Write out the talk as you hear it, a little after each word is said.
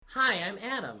Hi, I'm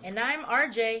Adam. And I'm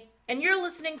RJ, and you're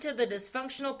listening to the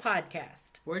Dysfunctional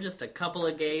Podcast. We're just a couple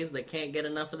of gays that can't get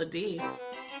enough of the D.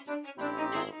 Can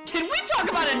we talk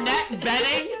about Annette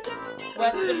Benning?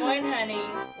 West Des Moines, honey.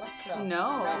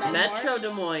 No. Metro Des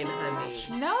Moines, honey.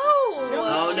 No.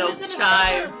 Oh, no,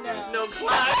 Chive. No,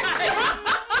 Chive.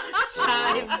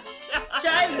 Chives.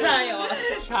 Chives, Iowa.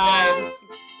 Chives.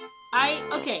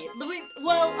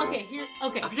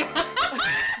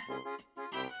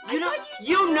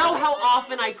 You know how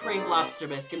often I crave lobster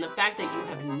bisque, and the fact that you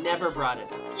have never brought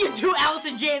it up. You do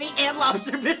Allison Janney and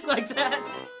lobster bisque like that.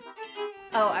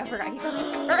 Oh, I forgot. He does it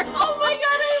first. Oh my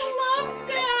god, I love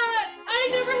that! I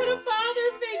never had a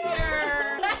father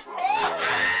figure!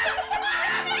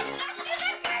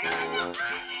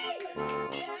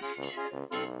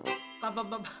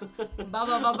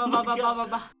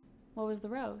 What was the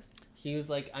roast? He was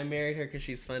like, I married her because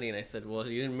she's funny. And I said, well,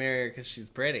 you didn't marry her because she's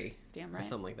pretty. Damn right. Or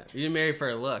something like that. You didn't marry her for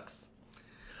her looks.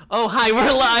 Oh, hi,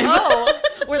 we're live. Oh,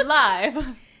 we're live.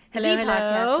 Hello, The hello.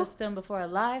 podcast was filmed before a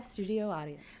live studio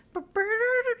audience.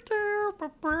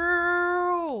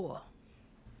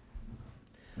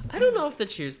 I don't know if the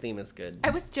Cheers theme is good. I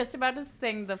was just about to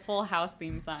sing the Full House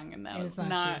theme song, and that It's was not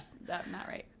not Cheers. not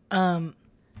right.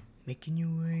 Making your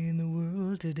way in the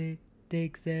world today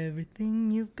takes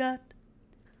everything you've got.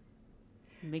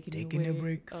 Taking a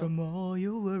break from all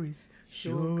your worries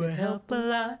sure will help a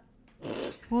lot.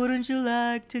 Wouldn't you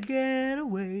like to get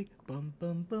away? Bum,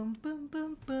 bum, bum, bum,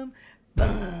 bum, bum,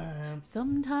 bum.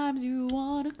 Sometimes you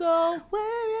want to go.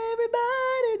 Where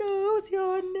everybody knows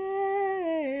your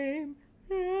name.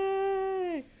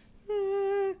 Hey,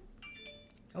 hey.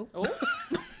 Oh.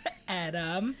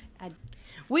 Adam.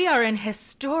 We are in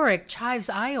historic Chives,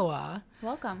 Iowa.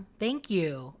 Welcome. Thank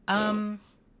you.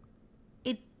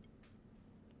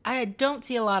 I don't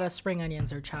see a lot of spring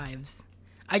onions or chives.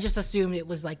 I just assumed it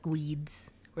was like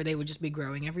weeds, where they would just be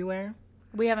growing everywhere.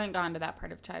 We haven't gone to that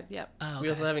part of Chives yet. Oh, okay. We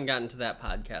also haven't gotten to that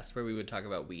podcast where we would talk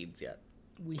about weeds yet.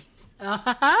 Weeds.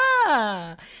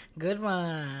 Ah, good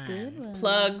one. Good one.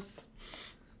 Plugs.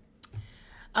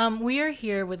 We are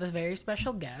here with a very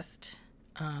special guest.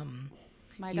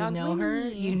 My You dog know her.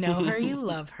 Winnie. You know her. You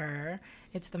love her.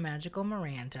 It's the magical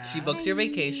Miranda. She books your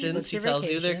vacations. books She your tells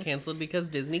you they're vacations. canceled because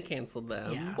Disney canceled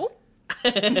them. Yeah. Oop.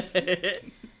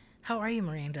 How are you,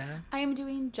 Miranda? I am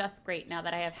doing just great now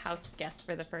that I have house guests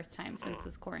for the first time since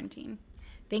this quarantine.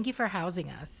 Thank you for housing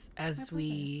us as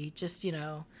we just,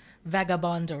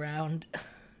 vagabond around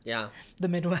Yeah. the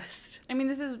Midwest. I mean,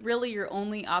 this is really your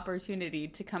only opportunity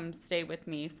to come stay with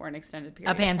me for an extended period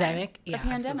A of time. pandemic? Yeah, A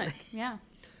pandemic, absolutely. yeah.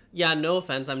 Yeah, no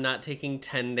offense. I'm not taking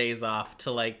 10 days off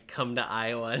to, come to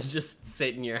Iowa and just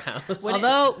sit in your house.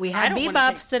 Although we I had don't wanna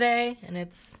bebops today, and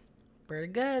it's pretty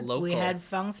good. Local. We had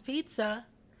Fung's Pizza,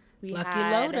 We Lucky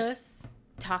had Lotus,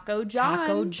 Taco John.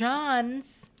 Taco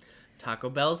John's. Taco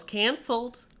Bell's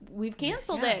canceled. We've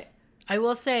canceled Yeah. it. I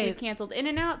will say, We've canceled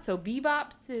In-N-Out, so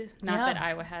Bebops, not Yeah. that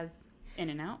Iowa has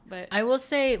In-N-Out, but I will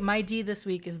say my D this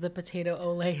week is the potato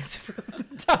olays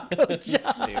from Taco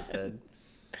John. Stupid.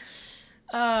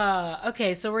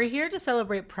 Okay, so we're here to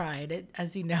celebrate Pride,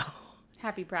 as you know.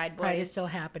 happy Pride, boys. Pride is still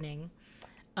happening.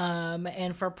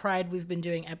 And for Pride, we've been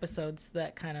doing episodes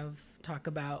that kind of talk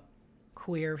about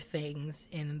queer things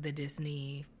in the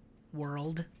Disney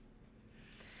world.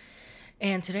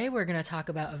 And today we're going to talk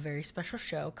about a very special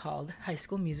show called High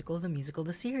School Musical, the Musical,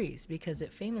 the Series, because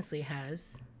it famously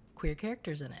has queer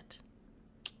characters in it.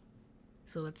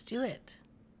 So let's do it.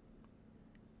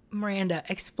 Miranda,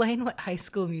 explain what High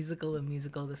School Musical, the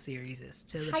Musical, the Series is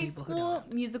to the High people who School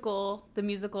don't.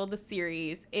 Musical, the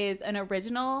series, is an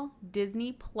original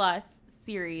Disney Plus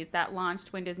series that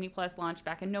launched when Disney Plus launched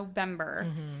back in November.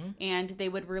 Mm-hmm. And they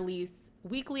would release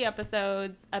weekly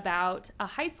episodes about a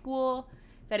high school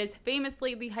that is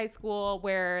famously the high school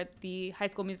where the High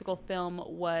School Musical film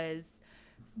was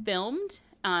filmed.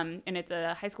 And it's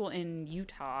a high school in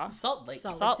Utah. Salt Lake.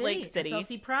 Salt Lake City.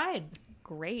 SLC Pride.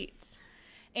 Great.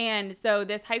 And so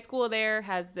this high school there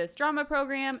has this drama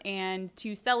program, and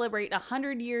to celebrate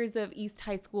 100 years of East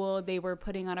High School, they were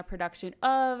putting on a production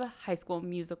of High School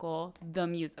Musical, the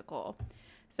musical.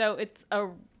 So it's a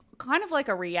kind of like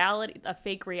a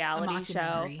fake reality show,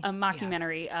 mockumentary. a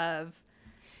mockumentary of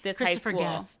this Christopher high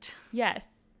school. Guest. Yes,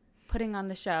 putting on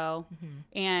the show.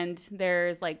 Mm-hmm. And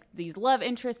there's these love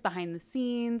interests behind the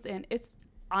scenes, and it's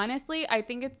honestly, I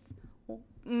think it's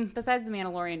besides The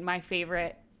Mandalorian, my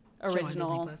favorite on Disney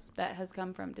original Plus. that has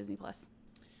come from Disney Plus.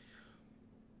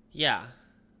 Yeah.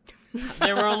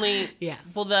 There were only Yeah.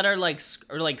 people that are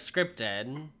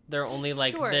scripted. They're only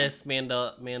Sure. this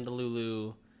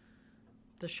Mandalulu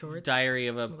the shorts. Diary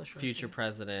of Some a the shorts, Future yeah.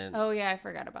 President. Oh yeah, I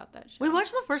forgot about that show. We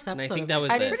watched the first And episode. I think of that it. was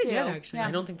I it. did Pretty too. good, actually. Yeah.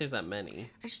 I don't think there's that many.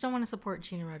 I just don't want to support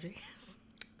Gina Rodriguez.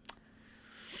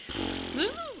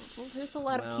 Well, there's a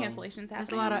lot Well, of cancellations happening.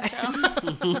 There's a lot on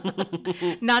the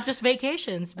show. Not just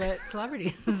vacations, but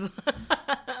celebrities as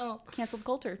well. Canceled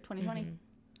culture 2020.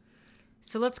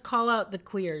 So let's call out the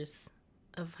queers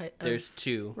There's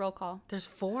 2. Roll call. there's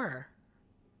 4.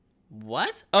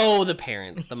 What? Oh, the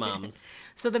parents, the moms.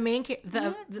 So the main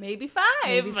Maybe 5.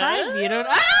 maybe 5. You don't.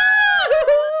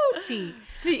 Ah! T.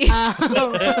 T.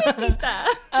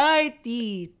 Ay,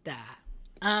 tita.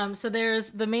 So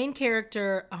there's the main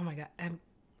character. Oh my god, I'm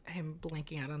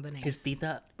blanking out on the names. Is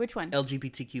Tita Which one?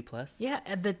 LGBTQ plus? Yeah,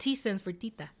 the T stands for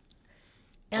tita.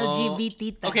 Oh.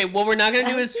 LGBT. Okay, what we're not gonna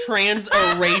do is trans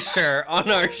erasure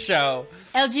on our show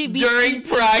LGBT during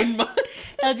Pride Month.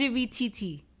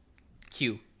 LGBTT.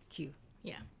 Q.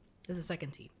 Yeah, there's a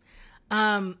second T.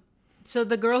 So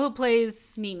the girl who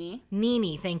plays Nini.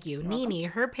 thank you, Nini.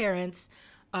 Her parents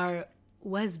are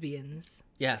lesbians.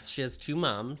 Yes, she has 2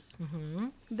 moms.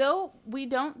 Though we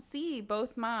don't see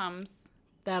both moms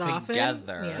That often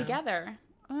Together. Yeah. together.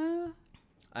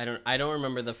 I don't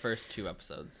remember the first 2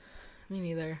 episodes. Me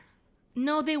neither.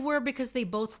 No, they were because they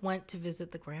both went to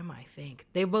visit the grandma. I think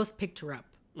they both picked her up.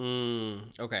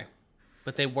 Okay.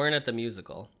 But they weren't at the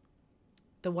musical.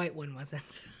 The white one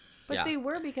wasn't. But Yeah. they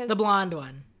were because The blonde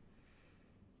one.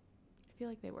 I feel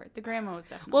like they were. The grandma was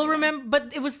definitely. Well, there. remember,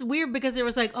 but it was weird because it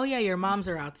was like, oh yeah, your moms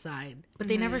are outside, but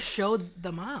they never showed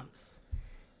the moms.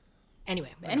 Anyway.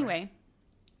 whatever. Anyway,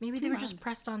 Maybe two they were just moms.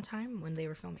 pressed on time when they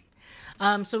were filming.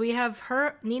 So we have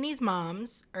Nini's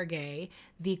moms are gay.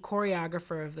 The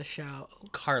choreographer of the show,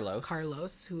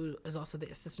 Carlos, who is also the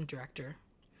assistant director,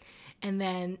 and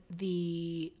then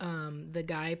the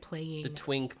guy playing the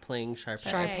twink playing Sharpay.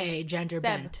 Sharpay, gender Seb.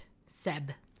 bent,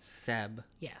 Seb. Seb.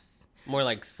 Yes. More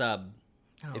like sub,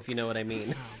 Oh, if you know what I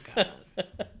mean. Oh god.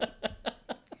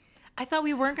 I thought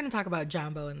we weren't going to talk about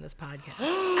Jumbo in this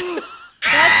podcast.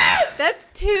 that's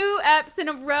 2 eps in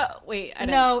a row. Wait, I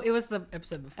don't. No, it was the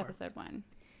episode before. Episode 1.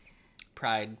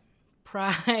 Pride.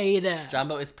 Pride.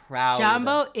 Jumbo is proud.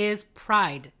 Jumbo is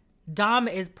pride. Dom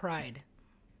is pride.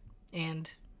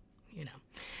 And, you know.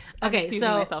 Okay, Excusing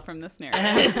so myself from this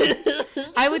narrative.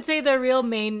 I would say the real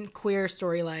main queer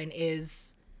storyline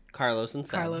is Carlos and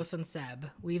Seb. Carlos and Seb.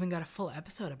 We even got a full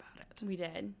episode about it. We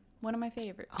did. One of my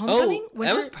favorites. Homecoming? Oh,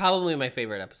 that was Winter? probably my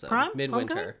favorite episode. Prom?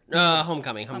 Midwinter.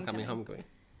 Homecoming. It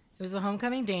was the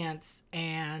homecoming dance,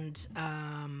 and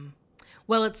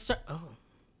well, it's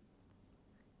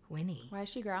Winnie. Why is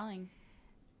she growling?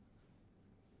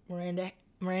 Miranda's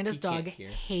He dog can't hear.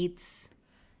 hates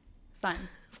Fun.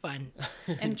 fun.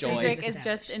 And Joy. Frederick is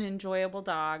Established. just an enjoyable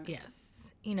dog. Yes,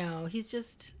 he's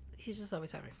just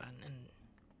always having fun, and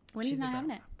When he's she's a not having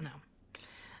girl. it.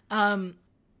 No.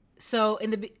 So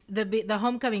in the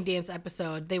homecoming dance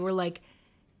episode, they were like,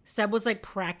 Seb was like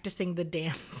practicing the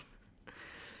dance,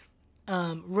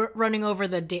 running over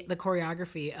the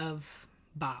choreography of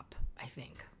Bop, I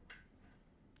think.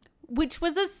 Which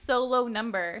was a solo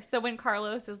number. So when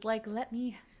Carlos is like, let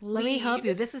me help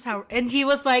you. This is how, and he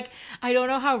was like, I don't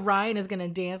know how Ryan is gonna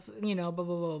dance, blah blah blah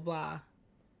blah blah.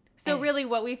 So really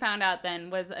what we found out then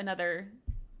was another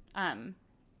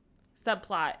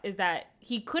subplot is that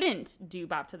he couldn't do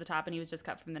Bop to the Top and he was just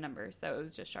cut from the numbers. So it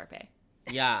was just Sharpay.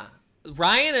 Yeah.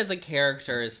 Ryan as a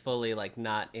character is fully like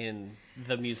not in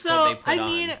the musical they put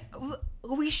on.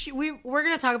 we're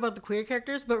gonna talk about the queer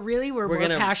characters, but really we're more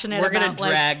gonna passionate we're about gonna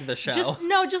drag the show.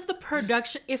 just the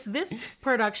production. If this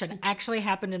production actually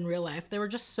happened in real life, there were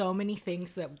just so many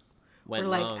things that Went were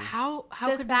like, wrong. how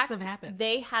The could fact this have happened?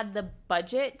 They had the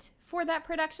budget for that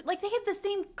production. Like they had the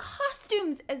same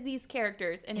costumes as these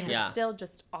characters and it Yeah. was still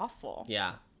just awful.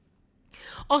 Yeah.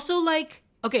 Also, like,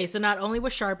 okay, so not only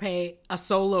was Sharpay a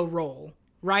solo role,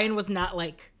 Ryan was not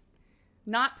like.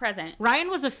 Not present. Ryan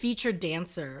was a featured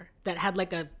dancer that had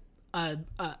like a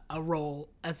role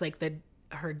as like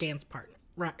her dance partner,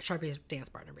 Sharpay's dance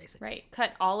partner, basically. Right.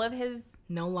 Cut all of his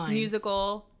No lines,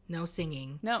 musical. no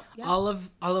singing. No. Yeah. All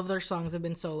of their songs have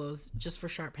been solos just for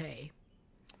Sharpay.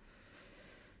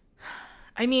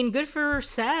 I mean, good for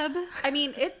Seb. I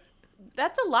mean,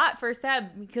 that's a lot for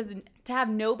Seb because to have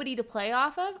nobody to play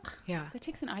off of, Yeah, that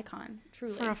takes an icon,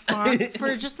 truly. for a farm,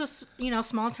 for just a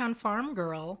small town farm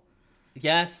girl.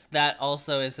 Yes, that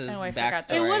also is his Oh, I forgot backstory.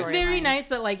 that. It was Storyline. very nice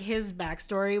that like his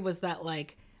backstory was that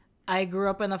like I grew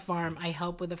up on the farm. I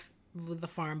help with with the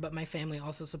farm, but my family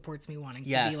also supports me wanting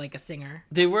to be like a singer.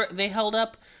 They held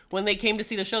up when they came to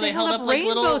see the show. They held up like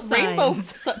little rainbow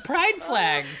pride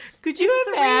flags. Could you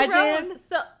imagine?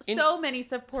 So many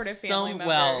supportive family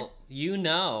members.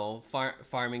 Well,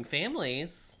 farming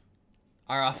families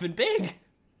are often big.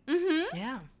 Mm-hmm.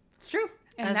 Yeah, it's true.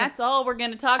 And that's all we're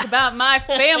going to talk about. My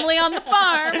family on the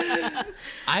farm.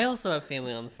 I also have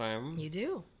family on the farm. You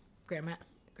do, Grandma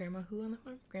who on the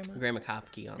farm? Grandma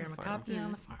Kopke on the farm. Grandma Kopke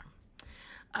on the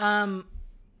farm.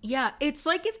 Yeah, it's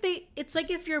like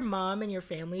if your mom and your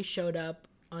family showed up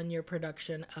on your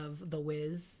production of The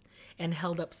Wiz and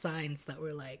held up signs that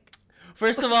were like,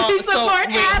 first of all,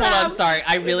 hold on, sorry.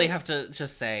 I really have to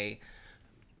just say,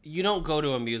 you don't go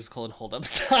to a musical and hold up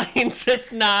signs.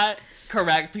 It's not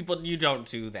correct. You don't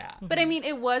do that. But I mean,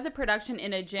 it was a production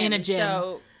in a gym.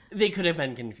 So they could have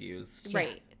been confused.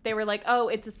 Right. Yeah. They were like, oh,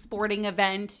 it's a sporting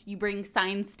event. You bring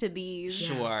signs to these.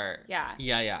 Sure. Yeah.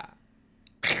 Yeah.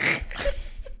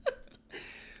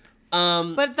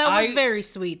 But that was very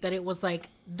sweet that it was like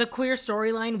the queer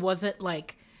storyline wasn't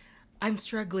like, I'm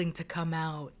struggling to come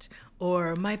out,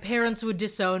 or my parents would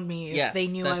disown me if they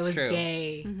knew I was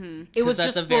gay. Mm-hmm. It was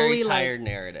just fully very tired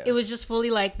narrative. It was just fully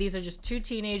like, these are just two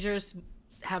teenagers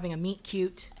having a meet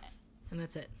cute, and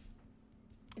that's it.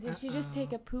 Did she just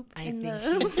take a poop I think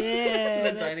she did.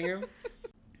 In the dining room?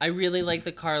 I really like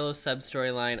the Carlos sub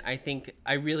storyline.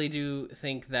 I really do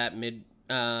think that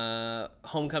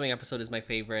homecoming episode is my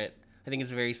favorite. I think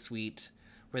it's very sweet,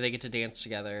 where they get to dance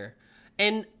together.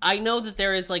 And I know that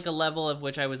there is like a level of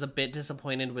which I was a bit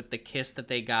disappointed with the kiss that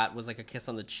they got was like a kiss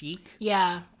on the cheek.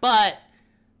 Yeah. But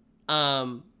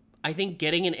I think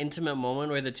getting an intimate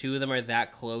moment where the two of them are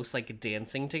that close, like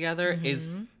dancing together,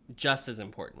 is just as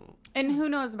important. And who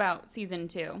knows about season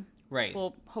 2? Right.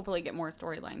 We'll hopefully get more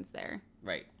storylines there.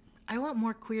 Right. I want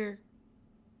more queer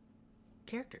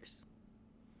characters.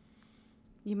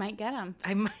 You might get them.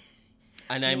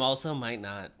 And I also might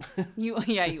not. You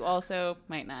also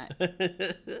might not.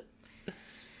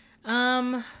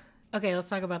 Okay, let's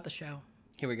talk about the show.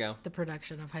 Here we go. The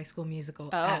production of High School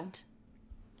Musical at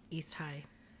East High.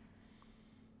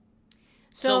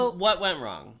 So what went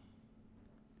wrong?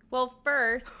 Well,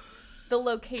 first, the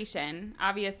location.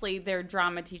 Obviously, their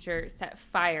drama teacher set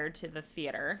fire to the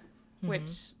theater,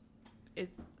 which is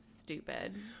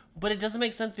stupid. But it doesn't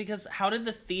make sense because how did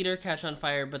the theater catch on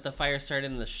fire, but the fire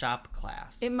started in the shop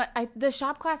class? The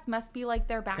shop class must be like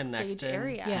their backstage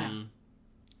area. Yeah.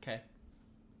 Okay.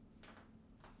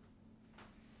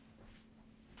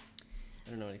 I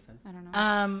don't know what he said. I don't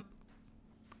know.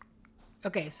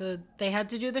 Okay, so they had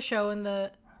to do the show in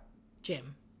the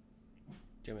gym.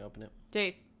 Do you want me to open it?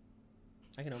 Jace.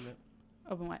 I can open it.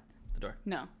 Open what? The door.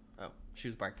 No. Oh, she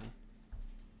was barking.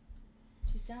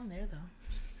 She's down there, though.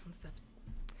 She's on the steps.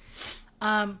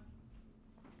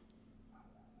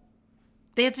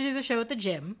 They had to do the show at the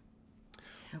gym,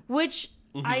 which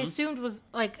I assumed was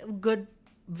like a good,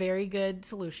 very good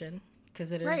solution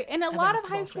because it is right. And a lot of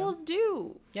high schools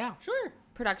do. Yeah, sure.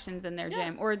 Productions in their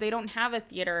gym, or they don't have a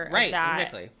theater. Right. Of that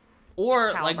exactly.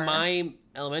 Or caliber. like my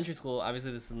elementary school.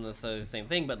 Obviously, this isn't necessarily the same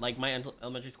thing, but like my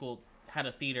elementary school had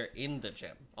a theater in the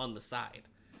gym on the side.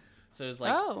 So it was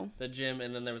like the gym,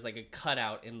 and then there was like a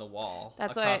cutout in the wall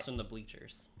across from the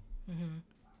bleachers. Mm-hmm.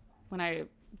 When I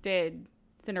did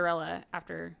Cinderella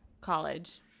after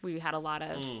college, we had a lot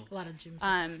of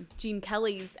gyms. Gene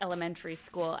Kelly's elementary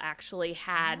school actually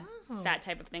had that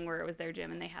type of thing where it was their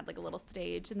gym, and they had like a little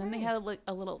stage, and then they had like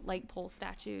a little light pole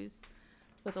statues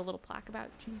with a little plaque about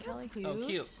Gene Kelly. Cute. Oh,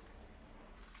 cute.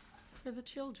 For the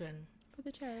children. For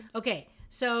the cherubs. Okay,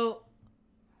 so,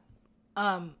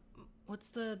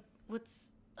 what's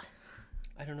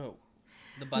I don't know.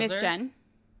 The buzzer? Miss Jen.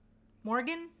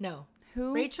 Morgan? No.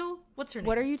 Who? Rachel? What's her name?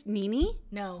 What are you? Nene?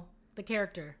 No, the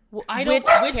character. Well, I don't.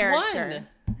 Which character?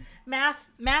 one?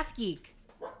 Math geek.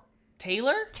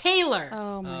 Taylor?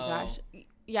 Oh my gosh.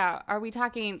 Yeah, are we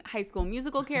talking High School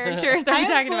Musical characters? Are we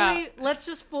talking about? Let's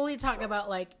just fully talk about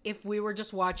like if we were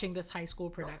just watching this high school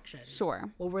production. Sure.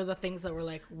 What were the things that were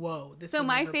like, whoa, this? So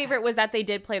my favorite was that they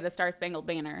did play the Star Spangled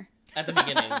Banner. At the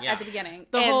beginning, yeah. At the beginning.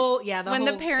 When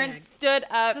the parents stood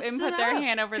up and put their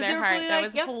hand over their heart, that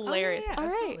was hilarious. Oh, yeah, all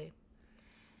right. Absolutely.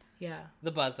 Yeah.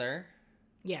 The buzzer.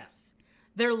 Yes.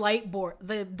 Their light board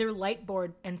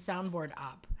and soundboard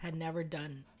op had never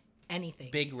done anything.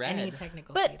 Big Red. Any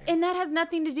technical But theater. and that has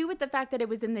nothing to do with the fact that it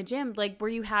was in the gym. Like, were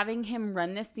you having him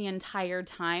run this the entire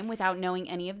time without knowing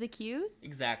any of the cues?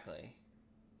 Exactly.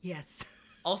 Yes.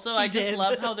 Also, I just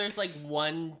love how there's like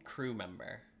one crew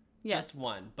member. Yes. Just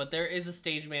one. But there is a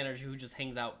stage manager who just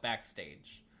hangs out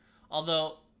backstage.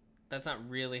 Although, That's not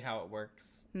really how it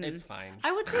works. It's fine.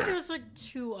 I would say there's like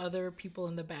 2 other people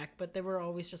in the back, but they were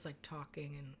always just like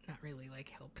talking and not really like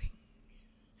helping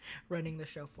running the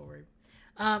show forward.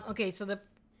 Okay, so the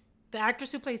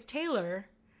actress who plays Taylor,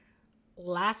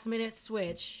 last minute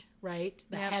switch, right?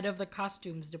 The head of the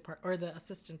costumes department, or the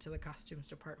assistant to the costumes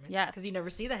department. Yes. Because you never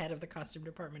see the head of the costume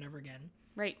department ever again.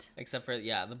 Right. Except for,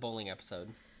 the bowling episode.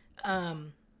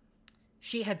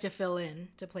 She had to fill in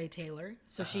to play Taylor,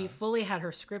 so she fully had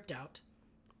her script out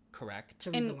Correct.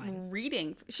 to read the lines. And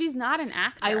reading. She's not an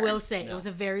actor. I will say it was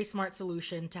a very smart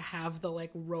solution to have the like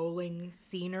rolling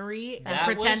scenery and That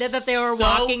pretended was that they were so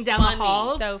walking down funny. the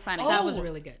halls. So funny. That Oh, was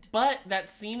really good. But that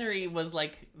scenery was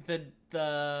like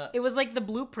the It was like the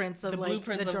blueprints of the like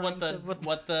blueprints the of what drawings the of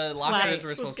what the flags lockers were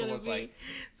was supposed to gonna look be. like.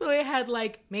 So it had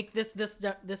like make this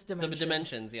dimension. The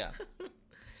dimensions, yeah. Which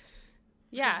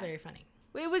Yeah. was very funny.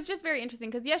 It was just very interesting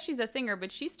because, yes, she's a singer,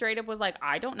 but she straight up was like,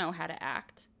 I don't know how to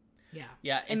act. Yeah.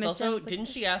 Yeah, And it's also, Michelle's like- didn't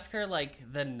she ask her like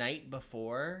the night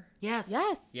before? Yes.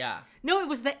 Yes. Yeah. No, it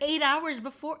was the 8 hours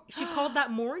before. She called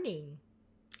that morning.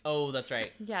 Oh, that's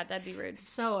right. Yeah, that'd be rude.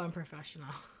 So unprofessional.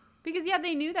 Because, yeah,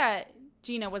 they knew that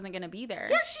Gina wasn't going to be there.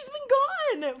 Yes, she's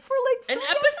been gone for like An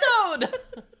 3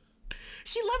 episode!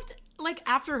 She left like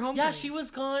after homecoming. Yeah, she was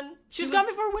gone. She was gone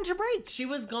before winter break She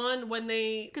was gone when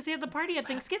they... because they had the party at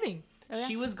Thanksgiving. Oh, yeah?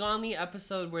 She was gone the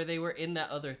episode where they were in that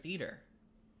other theater.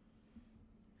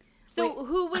 So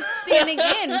who was standing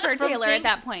in for From Taylor at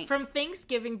that point? From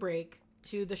Thanksgiving break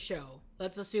to the show,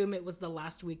 let's assume it was the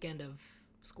last weekend of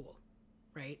school,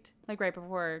 right? Like right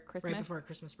before Christmas? Right before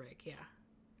Christmas break, yeah.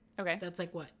 Okay. That's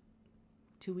like what?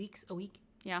 2 weeks? A week?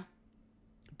 Yeah.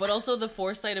 But also the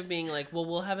foresight of being like, well,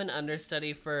 we'll have an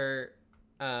understudy for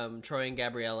Troy and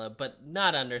Gabriella, but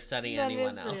not understudy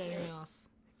anyone else.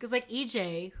 Because like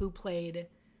EJ, who played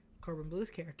Corbin Blue's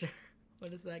character,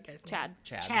 what is that guy's name?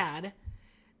 Chad.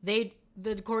 The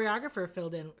choreographer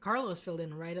filled in, Carlos filled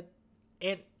in right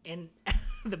in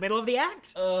the middle of the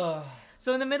act. Ugh.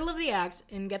 So in the middle of the act,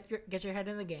 in Get Your Head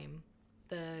in the Game,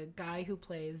 the guy who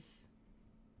plays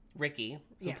Ricky,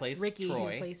 who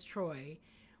plays Troy,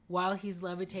 while he's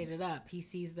levitated up, he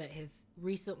sees that his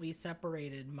recently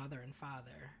separated mother and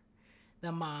father,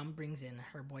 the mom brings in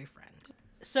her boyfriend.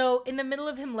 So in the middle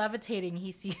of him levitating,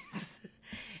 he sees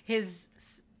his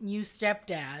new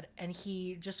stepdad, and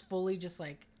he just fully just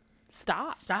like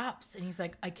stops, and he's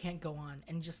like, I can't go on,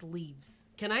 and just leaves.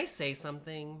 Can I say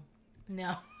something?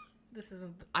 No, this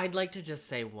isn't. I'd like to just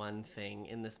say one thing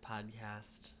in this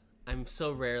podcast. I'm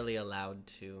so rarely allowed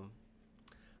to.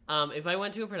 If I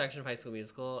went to a production of High School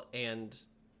Musical and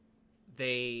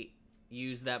they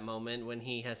use that moment when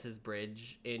he has his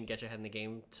bridge in Get Your Head in the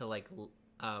Game to like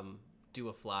do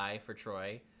a fly for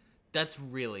Troy, that's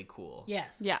really cool.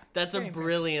 Yes. Yeah. That's a Very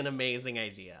brilliant, amazing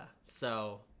idea.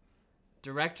 So,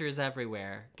 directors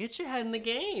everywhere, get your head in the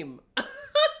game.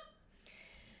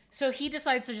 So he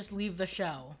decides to just leave the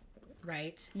show,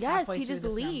 right? Yes, Halfway he through just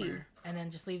this leaves. number, and then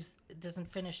just leaves,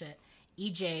 doesn't finish it.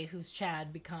 EJ, who's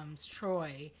Chad, becomes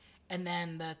Troy, and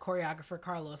then the choreographer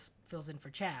Carlos fills in for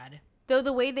Chad. Though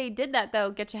the way they did that,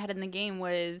 though, Get Your Head in the Game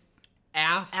was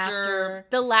After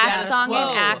the last Status song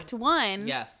Quo. in Act 1.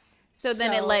 Yes. So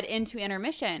then it So- led into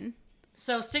intermission.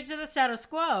 So stick to the status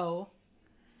quo.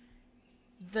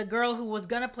 The girl who was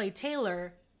gonna play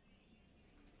Taylor.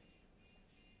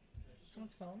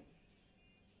 Someone's phone.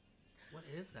 What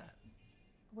is that?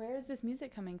 Where is this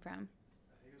music coming from?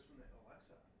 I think it was from the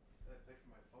Alexa that I played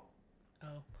from my phone.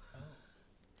 Oh.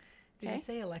 Did Okay. we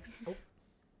say Alexa? Oh.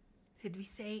 Did we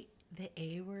say the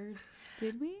A word?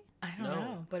 Did we? I don't No.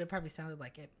 know, but it probably sounded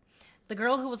like it. The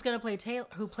girl who was gonna play Taylor,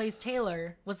 who plays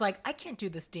Taylor, was like, "I can't do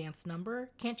this dance number.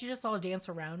 Can't you just all dance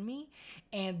around me?"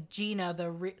 And Gina,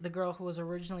 the girl who was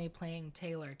originally playing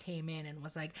Taylor, came in and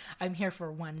was like, "I'm here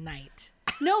for one night."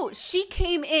 No, she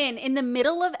came in the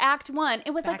middle of Act 1.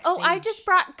 It was like, oh, I Backstage. just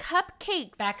brought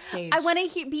cupcakes. Backstage. I want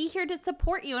to be here to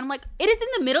support you. And I'm like, it is in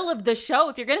the middle of the show.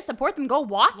 If you're going to support them, go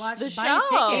watch the buy a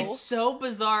show. ticket. It's so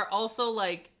bizarre. Also,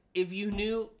 like, if you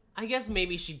knew, I guess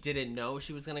maybe she didn't know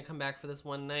she was gonna come back for this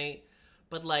one night,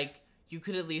 but like, you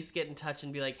could at least get in touch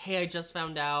and be like, "Hey, I just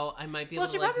found out. I might be able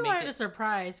Well, she to like probably make wanted it." a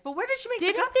surprise, but where did she make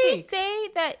Didn't the they cupcakes? say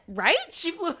that, right?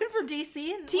 She flew in from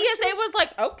DC and TSA was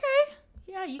like, okay.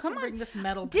 Yeah, you Come can on. bring this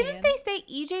metal Didn't pan. they say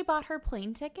EJ bought her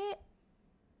plane ticket?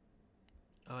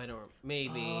 Oh, I don't.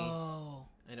 Maybe Oh.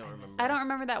 I don't remember. I don't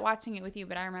remember that watching it with you,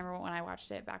 but I remember when I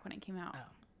watched it back when it came out. Oh.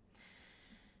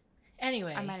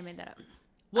 Anyway, I might have made that up.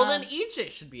 Well, then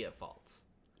EJ should be at fault.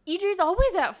 EJ's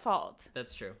always at fault.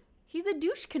 That's true. He's a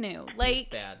douche canoe. He's Like,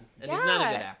 bad, and he's not a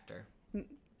yeah. good actor.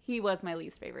 he was my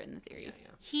least favorite in the series. Yeah.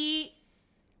 he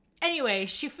Anyway,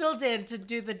 she filled in to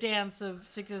do the dance of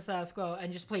Six of the Status Quo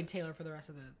and just played Taylor for the rest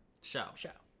of the Show. show.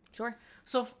 Sure.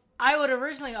 So I would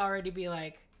originally already be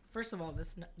like, first of all,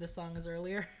 this song is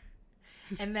earlier,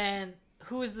 and then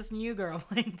who is this new girl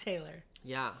playing Taylor?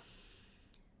 Yeah.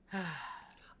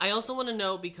 I also want to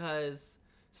know because,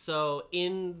 so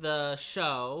in the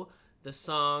show, the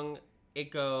song, it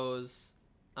goes,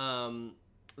 the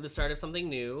start of something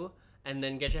new, and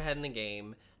then Get Your Head in the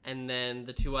Game, and then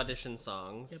the 2 audition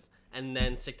songs, and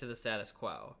then Stick to the Status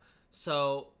Quo.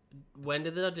 So when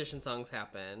did the audition songs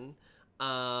happen?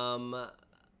 You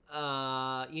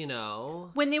know,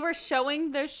 When they were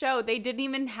showing the show, they didn't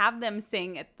even have them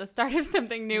sing at the start of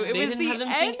something new. It they was didn't the have them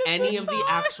end sing any of the song.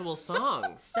 actual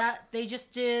songs. They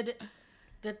just did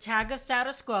the tag of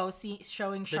Status Quo,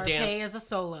 showing Sharpay dance. as a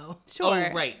solo, Sure.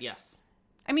 Oh, right, yes.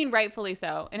 I mean, rightfully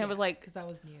so. And it was like, because that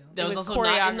was new. That was was also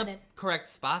not in choreographed. the correct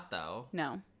spot, though.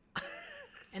 no.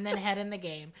 And then Head in the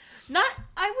Game.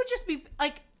 I would just be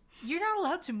like, you're not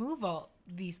allowed to move all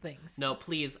these things. No,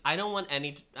 please. I don't want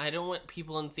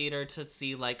people in theater to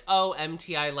see like, oh,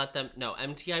 MTI let them. No,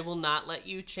 MTI will not let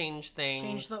you change things.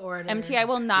 Change the order. MTI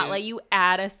will not Dude. let you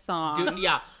add a song. Dude,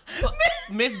 yeah.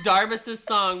 Miss Darbus's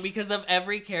song, because of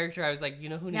every character, I was like, you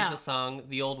know who needs No. a song?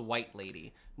 The old white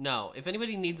lady. No, if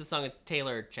anybody needs a song, it's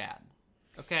Taylor or Chad.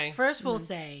 Okay? First, we'll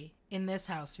say, in this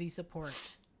house, we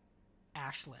support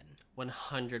Ashlyn.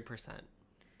 100%.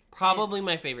 Probably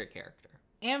my favorite character.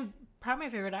 And probably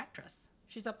my favorite actress.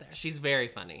 She's up there. She's very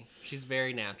funny. She's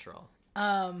very natural.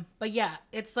 But yeah,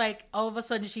 it's like all of a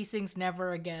sudden she sings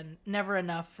Never Again, Never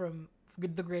Enough from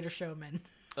The Greatest Showman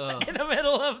Ugh. in the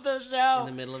middle of the show. In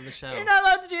the middle of the show. You're not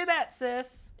allowed to do that,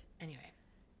 sis. Anyway.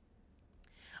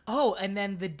 Oh, and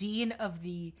then the dean of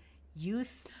the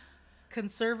youth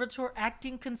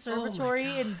acting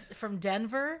conservatory from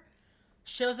Denver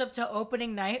shows up to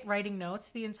opening night writing notes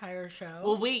the entire show.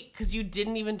 Well, wait, because you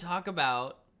didn't even talk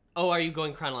about... Oh, are you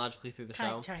going chronologically through the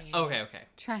show? Trying, yeah. Okay.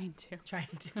 Trying to. Trying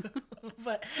to.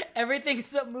 But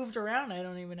everything's moved around. I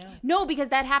don't even know. No, because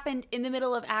that happened in the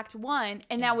middle of Act 1.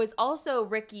 And that was also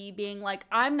Ricky being like,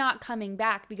 I'm not coming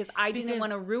back because I didn't Because-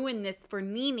 want to ruin this for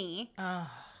Nene.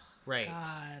 Oh, Right.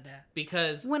 God.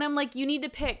 Because When I'm like, you need to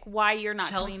pick why you're not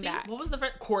Chelsea... coming back. What was the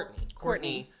friend? Courtney.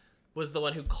 Courtney was the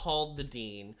one who called the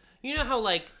dean. You know how,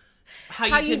 like...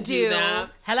 How you can do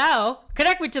that? Hello?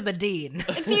 Connect me to the dean.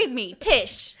 Excuse me,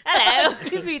 Tish. Hello.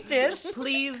 Excuse me, Tish.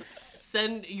 Please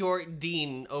send your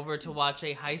dean over to watch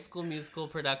a High School Musical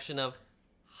production of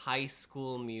High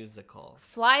School Musical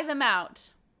Fly them out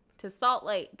to Salt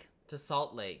Lake. to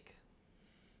Salt Lake.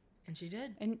 And she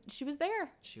did. And she was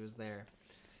there. She was there.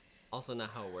 Also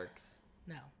not how it works.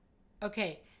 No.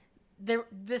 Okay.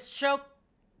 This show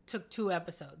took 2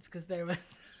 episodes because there was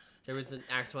There was an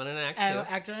Act 1 and an Act 2.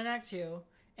 Act 1 and Act 2.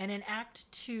 And in Act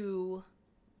 2,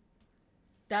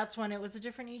 that's when it was a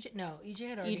different EJ. No, EJ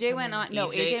had already EJ come went in on. as No,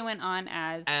 EJ AJ went on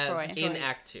as Troy. in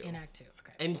Act 2. In Act 2.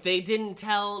 Okay. And they didn't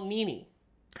tell Nene.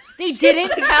 They didn't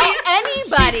tell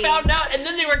anybody. She found out, and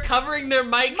then they were covering their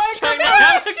mics trying to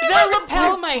have Their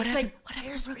lapel mics, like,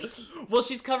 where's Ricky? Well,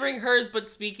 she's covering hers, but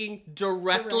speaking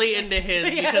directly into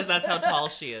his Yes. because that's how tall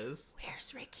she is.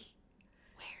 Where's Ricky?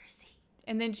 Where is he?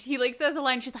 And then he like says a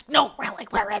line. She's like, "No, really,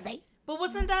 where is he?" But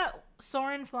wasn't that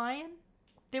Soren flying?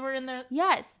 They were in there.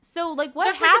 Yes. So like, what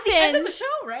That's like at the end of happened? the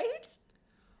show, right?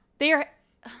 They are.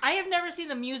 I have never seen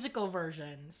the musical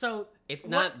version, so It's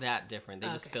not that different. They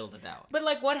just Okay. filled it out. But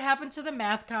like, what happened to the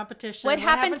math competition? What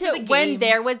happened to the when game?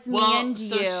 there was me Well, and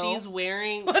so you? she's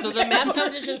wearing. So the math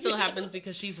competition still happens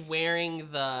because she's wearing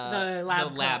the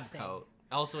lab coat coat.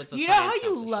 Also, it's a You know science how you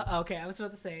competition. love? Okay, I was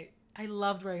about to say I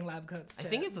loved wearing lab coats. I Too.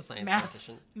 think it's a science Math-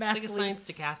 competition. Math It's like a science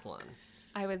leads. decathlon.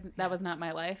 That was not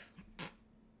my life.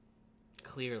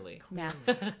 Clearly. Math.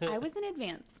 I was in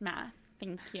advanced math.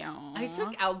 Thank you. I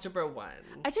took Algebra 1.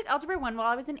 I took Algebra 1 while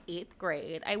I was in 8th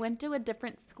grade. I went to a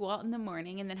different school in the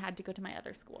morning and then had to go to my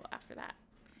other school after that.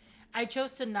 I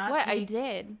chose to not What? I take.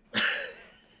 did.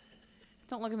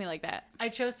 Don't look at me like that. I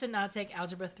chose to not take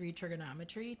Algebra 3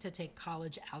 trigonometry to take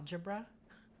college algebra,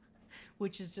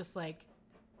 which is just like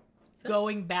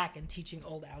going back and teaching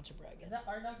old algebra again. Is that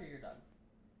our dog or your dog?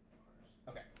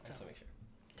 Okay, I just want to make sure.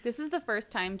 This is the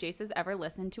first time Jace has ever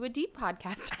listened to a deep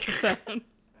podcast episode.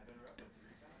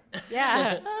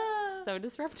 Yeah. So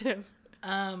disruptive.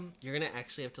 You're going to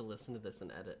actually have to listen to this and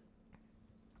edit.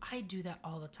 I do that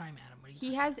all the time, Adam. What are you He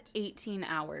talking has about? 18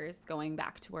 hours going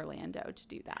back to Orlando to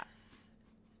do that.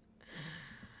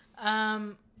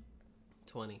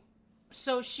 20.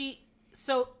 So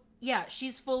yeah,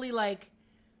 she's fully like,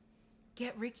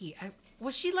 get Ricky.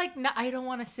 Was she like, no, I don't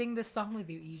want to sing this song with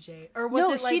you, EJ? Or was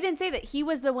No, it like, she didn't say that. He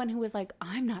was the one who was like,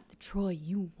 I'm not the Troy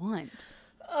you want.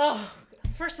 Oh,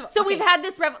 first of all, So okay. we've had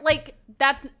this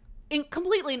that's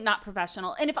completely not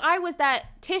professional. And if I was that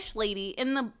Tish lady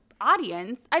in the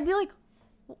audience, I'd be like,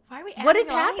 Why are we what is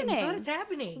adding lines? happening? What is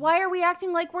happening? why are we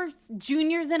acting like we're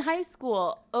juniors in high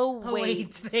school? Oh, Oh,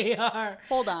 wait. they are.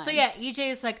 Hold on. So yeah,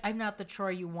 EJ is like, I'm not the Troy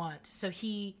you want. So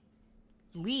he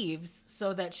leaves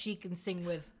so that she can sing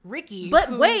with Ricky. But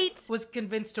who wait. was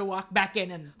convinced to walk back in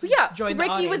and Yeah, join the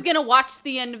Ricky audience. was gonna watch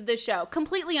the end of the show.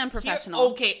 Completely Here- unprofessional.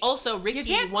 okay. Also, Ricky, You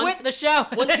can't once quit the show.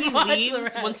 once and he watch the leaves,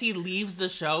 rest. once he leaves the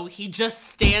show, he just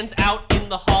stands out in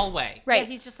the hallway. Right. Yeah,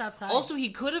 he's just outside. Also, he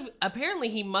could have. Apparently,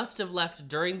 he must have left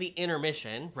during the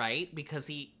intermission, right? Because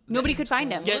Nobody could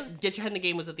find him. Get Your Head in the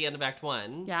Game was at the end of Act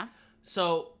 1. Yeah.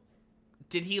 So,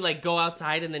 did he like go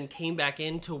outside and then came back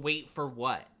in to wait for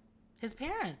what? his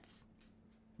parents.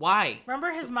 Why?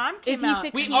 Remember, his mom came Is he out.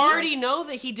 16? We already know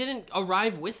that he didn't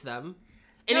arrive with them.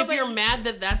 And No, if but you're he- mad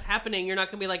that that's happening, you're not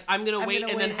gonna be like, I'm gonna wait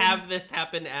gonna and then wait have and this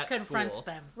happen at confront school.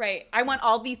 them. Right. I want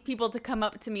all these people to come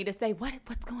up to me to say,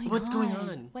 what's going on? What's going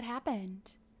on? What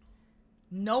happened?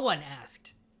 No one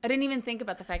asked. I didn't even think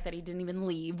about the fact that he didn't even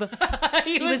leave.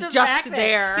 he was just back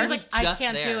there. He was He like, was I just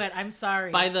can't there. do it. I'm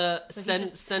sorry. By the So he send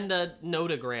just- send a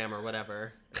notogram or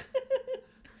whatever.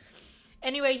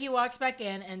 Anyway, he walks back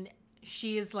in and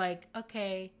she is like,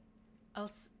 okay,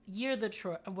 you're the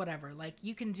Troy, whatever. Like,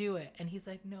 you can do it. And he's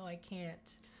like, no, I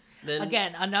can't. Then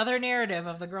Again, another narrative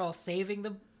of the girl saving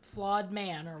the flawed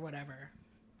man or whatever.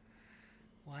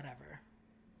 Whatever.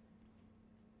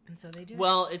 And so they do.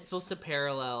 well, it's supposed to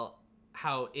parallel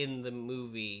how in the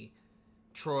movie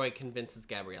Troy convinces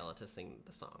Gabriella to sing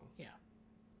the song, Yeah.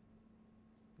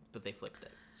 but they flipped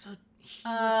it. So he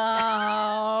was,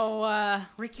 Oh.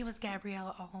 Ricky was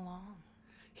Gabriella all along.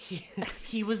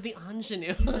 He was the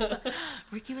ingenue.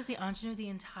 Ricky was the ingenue the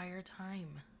entire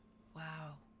time.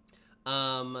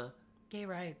 Wow. Gay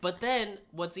rights. But then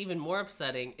what's even more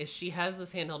upsetting is she has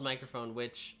this handheld microphone,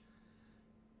 which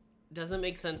doesn't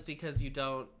make sense because you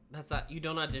don't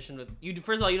audition with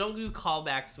first of all, you don't do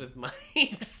callbacks with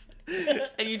mics.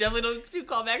 And you definitely don't do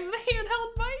callbacks with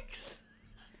handheld mics.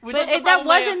 Which is the But that problem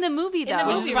I was have- in the movie, though. the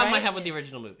which is movie, the problem I right? have with the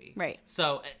original movie. Right.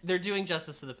 So they're doing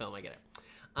justice to the film, I get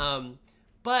it.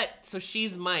 But so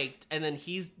she's mic'd and then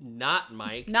he's not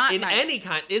mic'd. Not in mic'd. any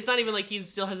kind. It's not even like he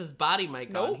still has his body mic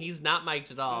on. Nope. He's not mic'd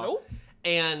at all. Nope.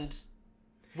 And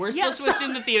we're Yeah, supposed to so-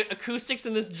 assume that the acoustics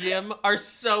in this gym are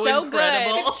so So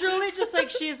incredible. good. it's truly just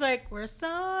like she's like, we're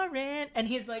sorry. And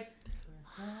he's like,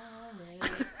 we're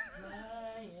sorry.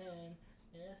 Ryan.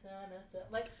 It's not us.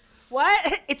 Like,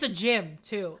 what? It's a gym,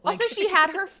 too. Like, Also, she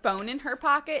had her phone in her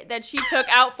pocket that she took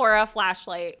out for a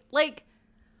flashlight. Like,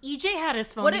 EJ had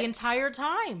his phone What the it- entire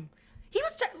time. He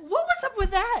was. What was up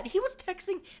with that? He was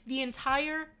texting the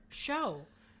entire show.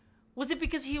 Was it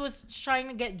because he was trying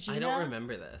to get Gina? I don't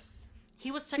remember this. He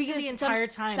was texting because the entire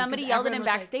time. somebody 'cause yelled at everyone him was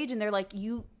like- backstage, and they're like,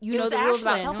 "You it know was the rules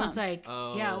about Ashlyn. cell It was phones." like,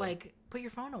 yeah, Oh. like put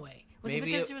your phone away. Was Maybe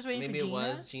it because he was waiting for maybe Gina?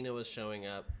 it was Gina was showing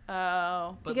up.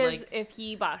 Oh, But, because like- if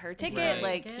he bought her ticket, Right.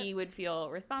 like Ticket. he would feel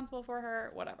responsible for her.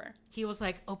 Whatever. He was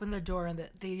like, open the door, and they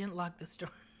didn't lock this door.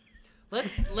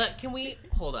 Can we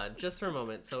hold on just for a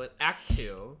moment? So in Act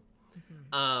 2,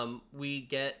 we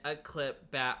get a clip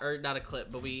back, or not a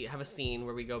clip, but we have a scene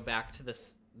where we go back to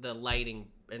the lighting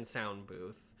and sound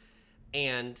booth,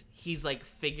 and he's like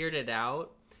figured it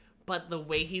out, but the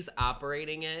way he's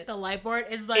operating it The light board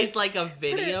is like, is like a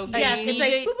video game. yes, it's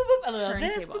like DJ boop, boop, boop, a little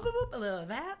this, turntable. boop, boop, boop, a little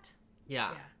that.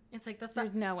 Yeah, Yeah, it's like that's not.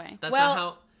 There's no way. that's well,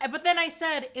 not how. but then I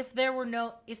said if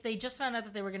they just found out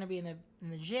that they were going to be in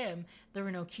the gym, there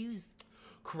were no cues.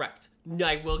 Correct. No,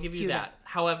 I will give you Cue that. that.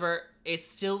 However, it's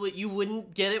still you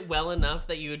wouldn't get it well enough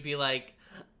that you would be like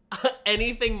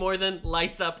anything more than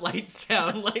lights up, lights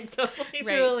down, lights up, lights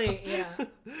Right. Truly, yeah.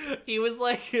 He was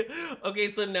like, okay,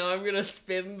 so now I'm gonna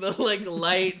spin the like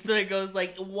light so it goes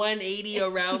like 180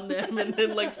 around them and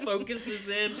then like focuses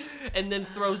in and then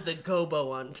throws the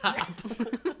gobo on top.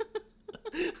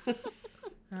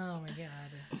 Oh my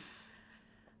god.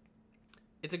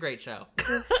 It's a great show.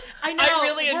 I know. I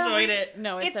really we're enjoyed re- it.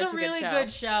 No, it's It's such a really good show.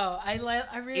 good show. I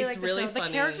really It's like the really show. funny.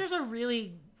 The characters are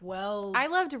really well. I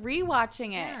loved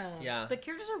rewatching it. Yeah. The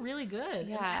characters are really good. And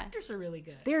the Yeah. actors are really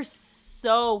good. They're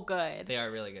so good. They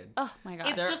are really good. Oh my god.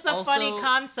 It's They're just a funny also-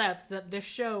 concept that this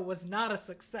show was not a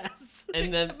success.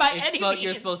 And then by it's any you're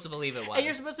means. supposed to believe it was. And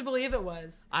you're supposed to believe it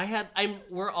was.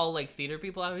 We're all like theater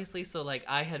people, obviously, so like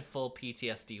I had full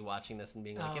PTSD watching this and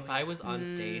being like, Oh, if yeah. I was on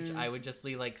stage, I would just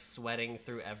be like sweating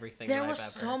through everything. There that was I've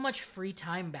ever. so much free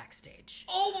time backstage.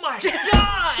 Oh my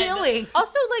god! Chilling.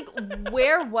 Also, like,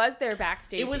 where was their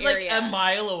backstage It was like area? a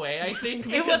mile away, I think,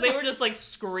 It because was they like- were just like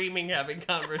screaming, having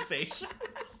conversations.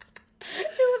 It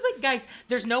was like Guys,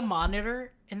 there's no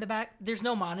monitor in the back. There's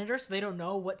no monitor, so they don't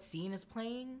know what scene is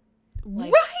playing.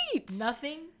 Like, right.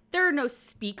 Nothing. There are no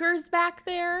speakers back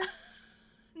there.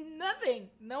 Nothing.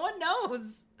 No one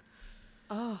knows.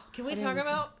 Oh, Can we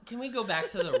go back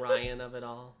to the Ryan of it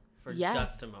all for yes,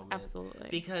 just a moment? Absolutely.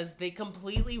 Because they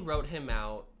completely wrote him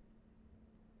out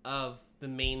of the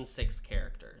main 6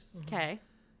 characters Okay.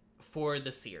 for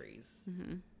the series.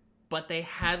 Mm-hmm. But they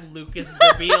had Lucas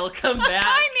Babile come back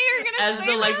I knew you were gonna as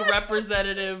say the like that.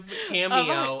 representative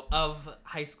cameo of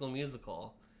High School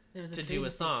Musical There was to do dream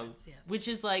a song, sequence, yes. which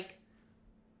is like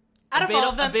Out a of bit,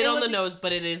 all of them, a bit it on would the be- nose,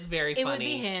 but it is very It funny. would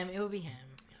be him. It would be him.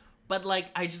 But like,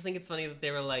 I just think it's funny that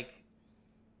they were like,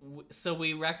 so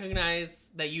we recognize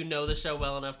that you know the show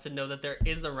well enough to know that there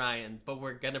is a Ryan, but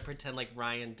we're gonna pretend like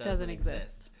Ryan doesn't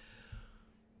exist.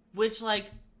 Which, like,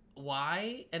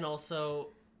 why? And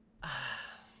also,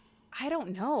 I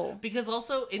don't know. because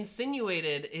also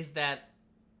insinuated is that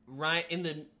Ryan in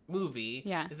the movie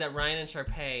is that Ryan and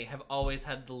Sharpay have always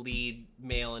had the lead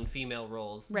male and female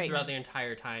roles throughout the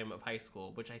entire time of high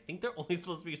school, which I think they're only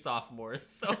supposed to be sophomores.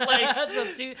 So like,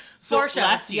 four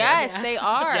last year. Yes, they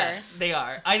are. Yes, they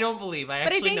are. I don't believe. I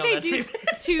But I actually think know they that's do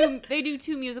what- two. They do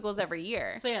 2 musicals every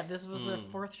year. So yeah, this was the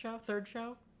third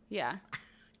show. Yeah.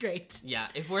 Great. Yeah,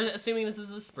 if we're assuming this is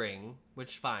the spring,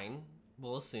 which fine,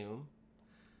 we'll assume,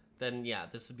 then yeah,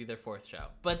 this would be their 4th show.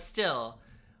 But still,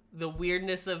 the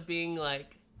weirdness of being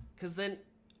like, because then,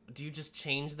 do you just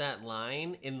change that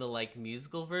line in the like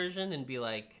musical version and be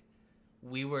like,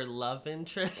 we were love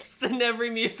interests in every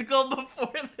musical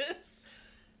before this?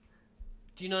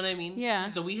 Do you know what I mean? Yeah.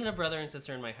 So we had a brother and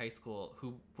sister in my high school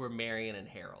who were Marion and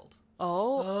Harold.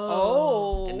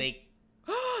 Oh. And they,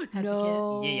 Had to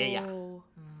no. Yeah.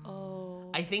 Oh.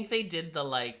 I think they did the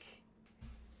like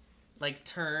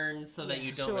turn so that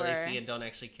you don't really Sure. see and don't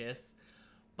actually kiss,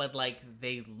 but like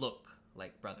they look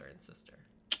like brother and sister.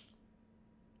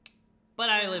 But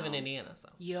I live in Indiana, so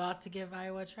You ought to give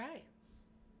Iowa a try.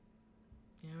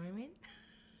 You know what I mean?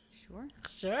 Sure.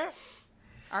 Sure.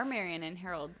 Our Marion and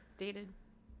Harold dated.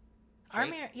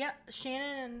 Right.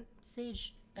 Shannon and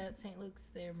Sage at St. Luke's,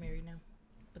 they're married now.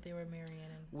 But they were Marion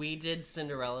and... we did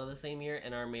Cinderella the same year,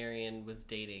 and our Marion was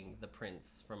dating the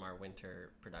prince from our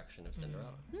winter production of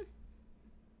Cinderella.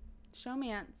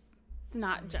 Showmance. It's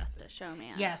not just a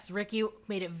showmance. Yes, Ricky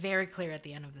made it very clear at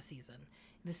the end of the season.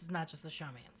 This is not just a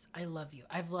showmance. I love you.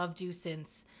 I've loved you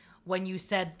since when you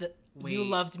said that you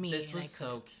loved me. This and I was so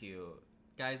couldn't. cute,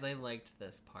 guys. I liked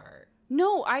this part.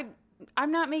 No,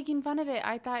 I'm not making fun of it.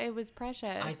 I thought it was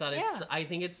precious. I thought Yeah. I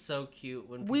think it's so cute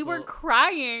when we were people-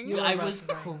 crying. You were I rough was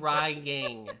crying.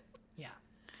 crying. Yeah.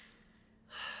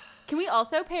 Can we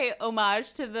also pay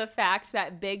homage to the fact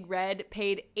that Big Red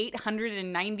paid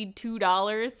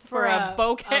 $892 for a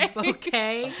bouquet? A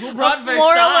bouquet. Who brought Floral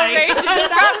Versailles? arrangement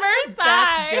That from was the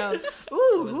best Versailles. joke.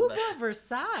 Ooh, was who the brought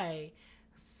Versailles?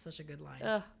 Such a good line.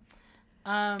 Ugh.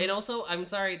 And also, I'm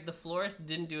sorry, the florist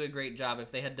didn't do a great job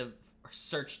if they had to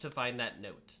search to find that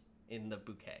note in the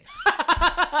bouquet.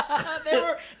 They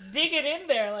were digging in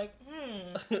there like,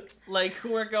 Like,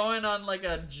 we're going on like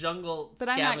a jungle But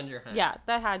scavenger hunt. Yeah,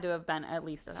 that had to have been at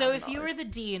least $1,000. So if you were the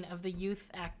dean of the Youth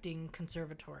Acting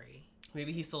Conservatory.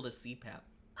 Maybe he sold a CPAP.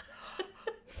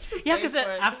 Yeah, because for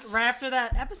it. right after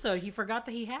that episode, he forgot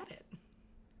that he had it.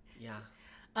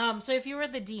 Yeah. So if you were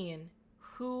the dean,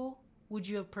 who would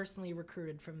you have personally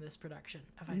recruited from this production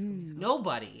of High School Musical?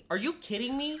 Nobody. Are you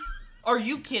kidding me? Are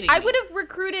you kidding I me? would have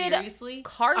recruited Seriously?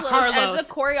 Carlos Carlos. as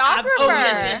the choreographer. Oh,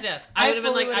 yes. I would have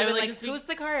been like, I would like to speak who's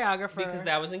the choreographer? because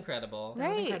that was incredible. That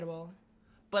was Right. incredible.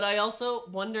 But I also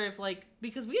wonder if like,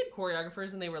 because we had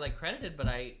choreographers and they were like credited, but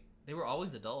they were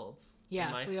always adults. Yeah,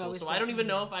 in my we school. always So I don't brought even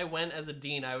know them. if I went as a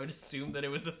dean, I would assume that it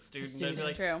was a student. I'd be student.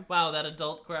 like, True. wow, that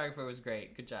adult choreographer was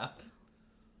great. Good job.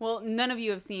 Well, none of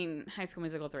you have seen High School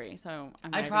Musical 3, so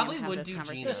I'm I not probably even gonna would have this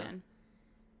do Gina. conversation.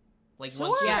 Like Sure.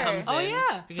 once she Yeah. comes in. Oh,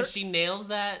 yeah. Because she nails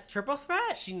that. Triple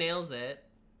threat. She nails it.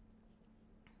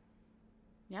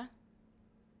 Yeah.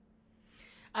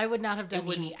 I would not have done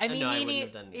wouldn't- Nene. I mean, no, I Nene, wouldn't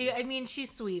have done Nene. I mean,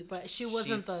 she's sweet, but she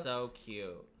wasn't She's the. so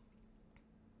cute.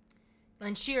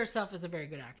 And she herself is a very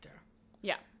good actor.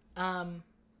 Yeah.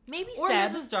 Maybe Or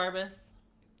Seb, Mrs. Darbus.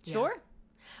 Yeah. Sure.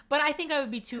 but I think I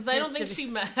would be too. Because I don't pissed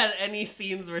think to she had any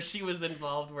scenes where she was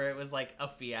involved where it was like a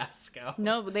fiasco.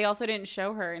 No, but they also didn't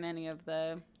show her in any of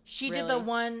the. She did the Really?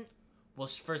 one. Well,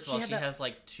 first of She all, had she that- has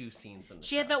like 2 scenes in the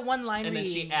She had show. that one line And then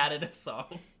reading. she added a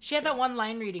song. She had that one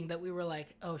line reading that we were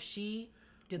like, oh, she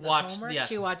did the Watched, homework. yes.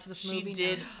 She watched this movie. She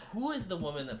did. Nice. Who is the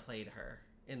woman that played her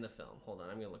in the film? Hold on,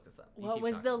 I'm gonna look this up. You What keep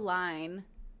was the talking. line?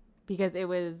 Because it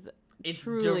was It's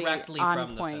truly directly on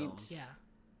from the point. film. Yeah.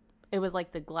 It was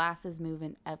like the glasses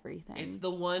moving everything. It's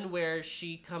the one where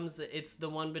she comes. It's the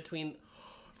one between.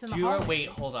 It's in the hallway. Wait,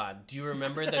 hold on. Do you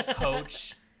remember the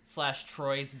coach /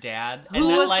 Troy's dad? Who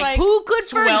was like who could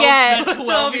forget? The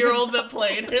 12-year-old that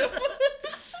played him.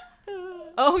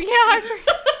 Oh yeah, I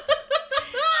forgot.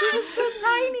 He was so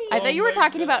tiny. I thought you were my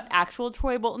talking God. about actual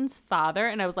Troy Bolton's father,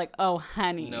 and I was like, oh,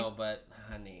 honey. No, but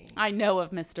honey. I know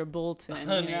of Mr. Bolton.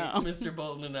 Honey, You know? Mr.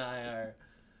 Bolton and I are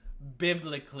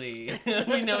biblically.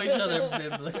 We know each other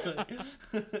biblically.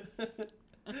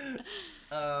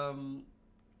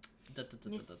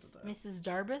 Mrs.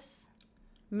 Jarvis.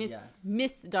 Yes.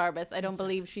 Miss Darbus. I don't Miss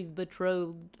believe Darbus. she's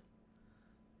betrothed.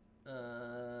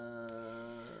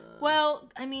 Well,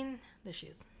 I mean, there she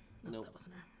is. No, Nope. that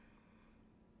wasn't her.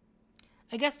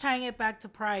 I guess tying it back to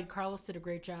Pride, Carlos did a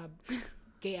great job.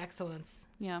 Gay excellence.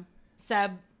 Yeah.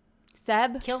 Seb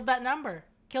Seb, killed that number.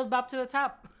 Killed Bob to the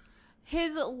top.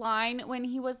 his line when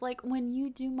he was like, when you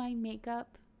do my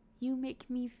makeup, you make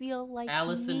me feel like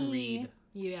Allison me. Reed.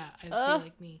 Yeah, I feel Ugh.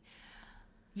 like me.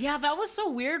 Yeah, that was so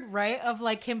weird, right? Of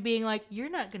like him being like, "You're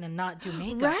not gonna not do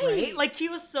makeup, right?" Right. Like he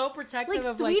was so protective Like,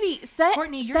 of sweetie, like,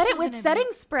 Courtney, you're set still it with gonna setting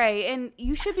be- spray, and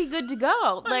you should be good to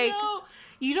go. I Like, know.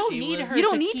 You don't She need was- her. You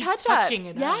don't to need keep touch-ups. touching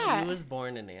it. Yeah. She was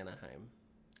born in Anaheim.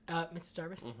 Mrs.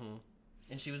 Jarvis.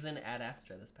 And she was in Ad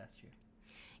Astra this past year.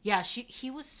 Yeah, he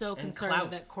was so concerned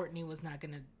Klaus. that Courtney was not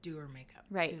gonna do her makeup.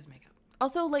 Right. Do his makeup.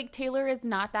 also, like, Taylor is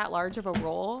not that large of a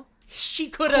role. She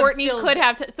could have. Courtney could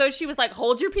have. So she was like,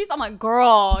 hold your peace. I'm like,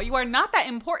 girl, you are not that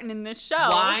important in this show.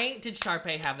 Why did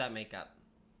Sharpay have that makeup?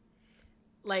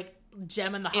 like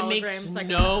Gem and the It holograms. makes like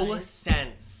no eyes.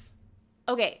 sense.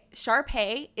 Okay,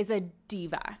 Sharpay is a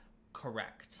diva.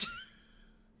 Correct.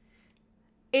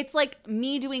 It's like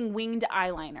me doing winged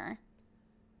eyeliner.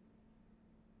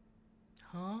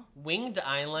 Huh? Winged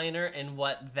eyeliner and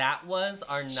what that was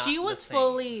are not She was the same.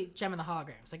 fully Gem and the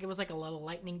holograms. Like it was like a little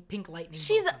pink lightning.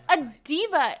 She's bolt on the a side.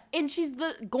 diva, and she's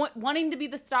wanting to be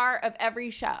the star of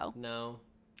every show. No,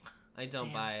 I don't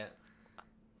Damn. buy it.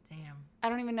 Damn. I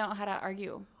don't even know how to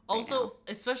argue. right Also, now.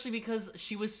 especially because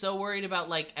she was so worried about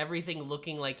like everything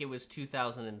looking like it was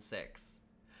 2006.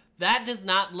 That does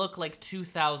not look like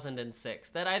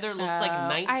 2006. That either looks like Oh,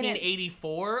 I didn't-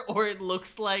 1984 or it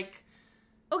looks like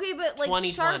Okay, but like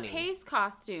 2020. Sharpay's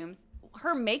costumes,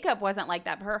 her makeup wasn't like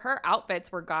that. But her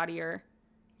outfits were gaudier.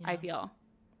 I Yeah. feel.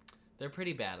 they're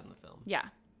pretty bad in the film. Yeah.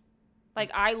 Like,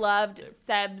 I loved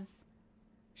Seb's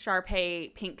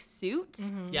Sharpay pink suit.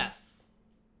 Yes.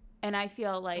 And I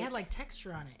feel like, It had like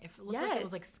texture on it. It looked like it Yes.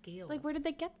 was like scales. like, where did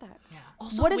they get that? Yeah.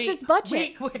 Also, What is wait, this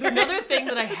budget? Wait, another thing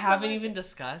that I haven't even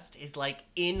discussed is like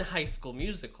in High School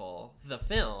Musical, the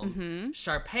film, Mm-hmm.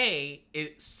 Sharpay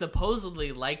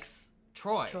supposedly likes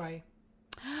Troy. Troy.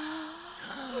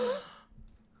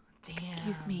 Damn.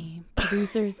 Excuse me,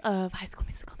 producers of High School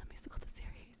Musical, the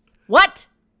series. What?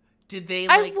 Did they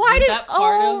I- like? why Was did- that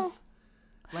part oh. of?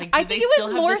 Like, did I they think it still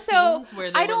was have more the so. scenes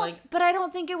where they I were don't, like, but I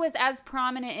don't think it was as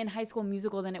prominent in High School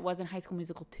Musical than it was in High School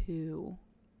Musical 2.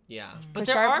 yeah. But But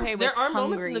there Sharpay are was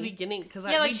moments in the hungry. beginning because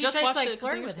Yeah, like we she just tries watched to like it a couple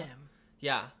flirt years with ago. him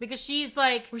Yeah. because she's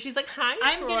like, Where she's like, "Hi,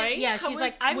 I'm Troy. gonna- yeah, How she's was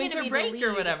like, I'm gonna winter be the break or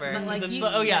lead, whatever." but, like, And you-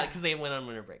 so- oh yeah, yeah. because they went on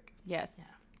winter break. Yes. Yeah.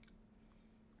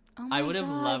 Oh I my would have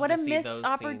God, loved what to a see missed those scenes.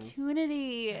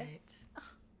 opportunity. right.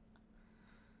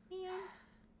 Man.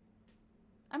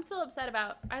 I'm still upset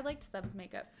about. I liked Seb's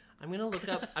makeup. I'm gonna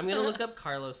look up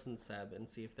Carlos and Seb and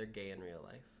see if they're gay in real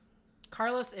life.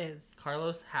 Carlos is.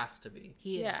 Carlos has to be.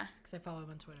 He is. Yeah. Because I follow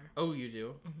him on Twitter. Oh, you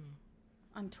do?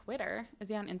 On Twitter. Is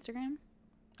he on Instagram?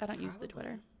 I don't use the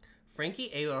Twitter. Frankie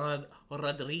A.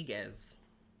 Rodriguez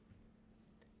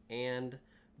and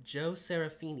Joe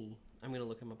Serafini. I'm gonna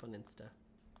look him up on Insta.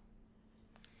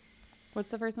 What's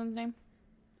the first one's name?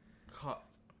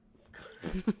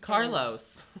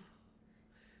 Carlos.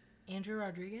 Andrew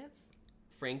Rodriguez?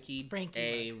 Frankie Frankie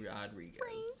A. Rodriguez.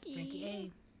 Frankie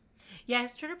A. Yeah,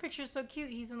 his Twitter picture is so cute.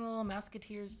 He's in a little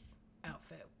Musketeers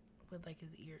outfit with like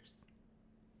his ears.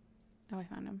 Oh, I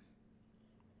found him.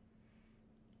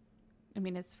 I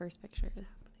mean, his first picture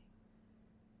is.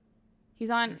 He's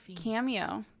on Surfing.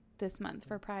 Cameo this month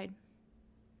for Pride.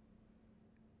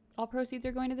 All proceeds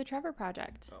are going to the Trevor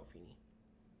Project. Oh, Feeny.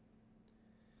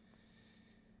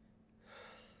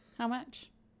 How much?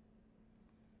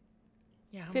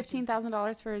 Yeah, how much is-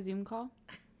 $15,000 for a Zoom call?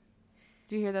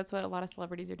 Do you hear that's what a lot of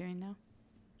celebrities are doing now?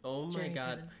 Oh my Jerry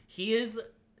god. Piven. He is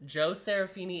Joe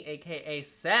Serafini, aka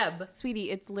Seb.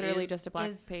 Sweetie, it's literally Is- just a black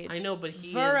is- page. I know, but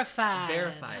he Verified. is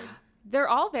verified. They're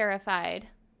all verified.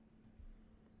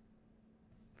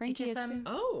 Frankie is HSM. too.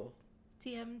 Oh.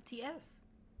 TMTS.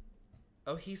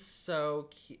 Oh, he's so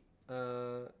cute.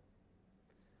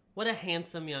 What a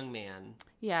handsome young man.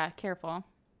 Yeah, careful.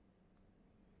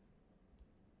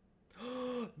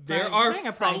 There Pride- are doing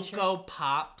a Pride shirt. Funko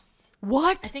Pops.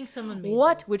 What? I think someone made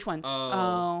What? those. Which ones?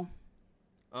 Oh.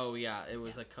 Oh, yeah, it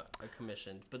was a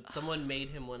commission. But someone made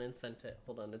him one and sent it.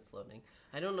 Hold on, it's loading.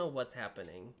 I don't know what's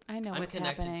happening. I know I'm what's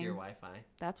connected happening. to your Wi-Fi.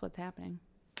 That's what's happening.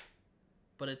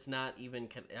 But it's not even...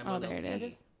 I'm Oh, on there it LTE.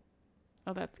 is.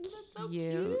 Oh, that's cute. That's so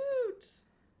cute.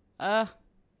 Uh.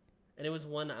 And it was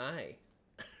one eye.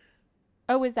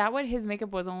 Oh, is that what his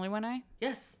makeup was? Only one eye?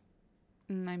 Yes.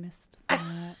 I missed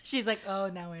that. She's like, oh,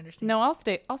 now I understand. No, I'll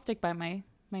stick by my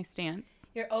stance.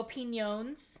 Your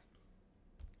opinions.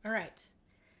 All right.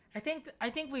 I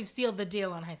think we've sealed the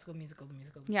deal on High School Musical, the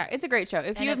musical. Yeah, it's a great show.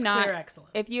 If And you have it's not, queer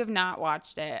excellence. if you have not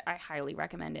watched it, I highly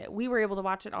recommend it. We were able to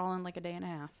watch it all in like a day and a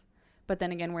half, but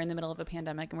then again, we're in the middle of a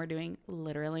pandemic and we're doing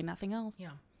literally nothing else.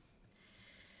 Yeah.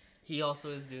 He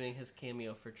also is doing his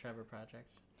cameo for Trevor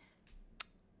Project.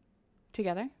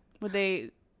 Together? Would they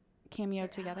cameo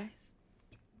together?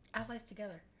 Allies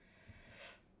together.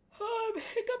 Oh, I'm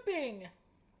hiccuping.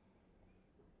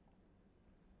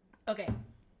 Okay.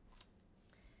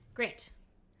 Great.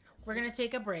 We're going to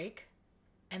take a break,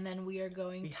 and then we are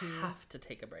going We to have to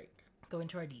take a break. go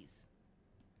into our Ds.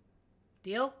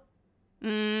 Deal?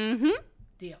 Mm-hmm.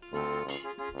 Deal.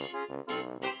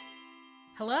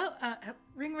 Hello?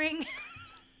 Ring, ring.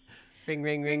 Ring,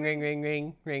 ring, ring, ring, ring,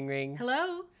 ring, ring, ring.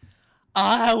 Hello?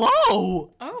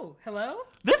 Hello! Oh, hello?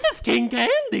 This is King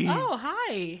Candy! Oh,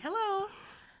 hi. Hello.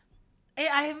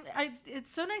 Hey,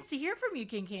 it's so nice to hear from you,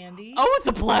 King Candy. Oh, it's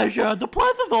a pleasure. The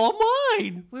pleasure's all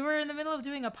mine. We were in the middle of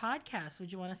doing a podcast.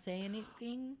 Would you want to say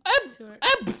anything? to our-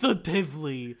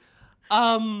 Absolutely.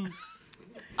 I'm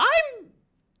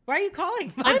Why are you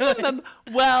calling? by the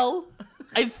way? well,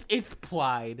 it's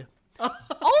Pride.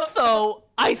 Also,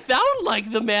 I sound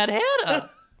like the Mad Hatter.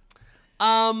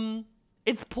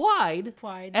 It's Pride.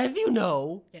 Pride. As you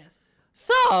know. Yes.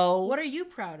 So, What are you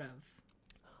proud of?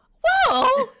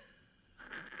 well,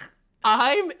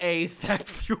 I'm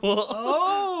asexual.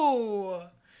 Oh,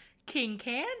 King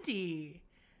Candy.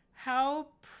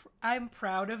 I'm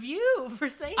proud of you for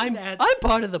saying I'm that.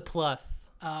 part of the plus.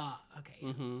 Okay.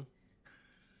 Yes.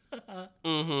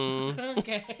 Mm-hmm.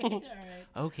 Okay. All right.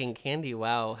 Oh, King Candy,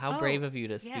 wow. How Oh, brave of you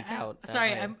to Yeah, speak out. that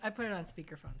Sorry, way. I put it on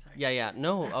speakerphone. Sorry. Yeah.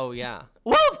 No, oh, yeah.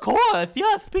 Well, of course.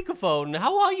 Yeah, speakerphone.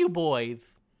 How are you boys?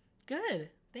 Good.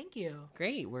 Thank you.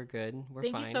 Great. We're good. We're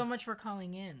Thank fine. you so much for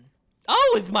calling in.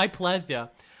 Oh, it's my pleasure.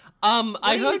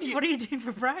 I heard you. What are you doing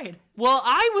for Pride? Well,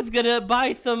 I was gonna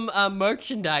buy some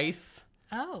merchandise,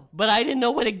 Oh. but I didn't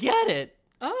know where to get it.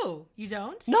 Oh, you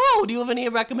don't? No, do you have any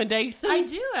recommendations? I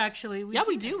do actually. Yeah,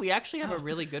 we do. We actually have a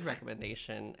really good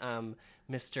recommendation,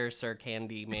 Mr. Sir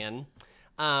Candy Man.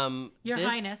 Your this-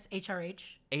 Highness,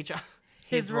 HRH.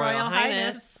 His Royal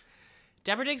Highness.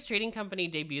 Dapper Diggs Trading Company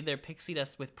debuted their Pixie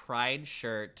Dust with Pride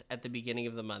shirt at the beginning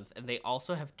of the month, and they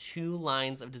also have 2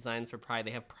 lines of designs for Pride.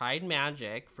 They have Pride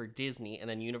Magic for Disney, and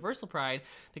then Universal Pride.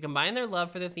 They combine their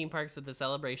love for the theme parks with the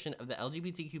celebration of the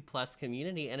LGBTQ plus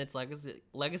community and its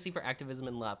legacy for activism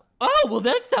and love. Oh, well,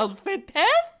 that sounds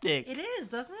fantastic! It is,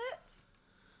 doesn't it?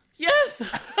 Yes!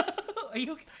 Are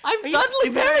you? I'm are you- suddenly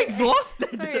very exhausted.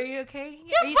 Sorry, are you okay?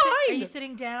 Yeah, are you fine. Are you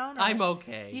sitting down? or- I'm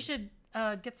okay. You should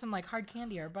get some like hard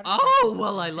candy or butter. Oh,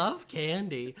 well, I love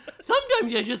candy.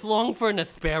 Sometimes I just long for an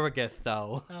asparagus,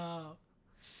 though.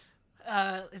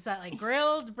 Oh. Is that like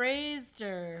grilled, braised,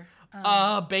 or?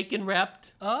 Bacon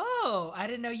wrapped. Oh, I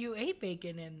didn't know you ate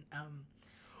bacon and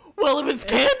Well, if it's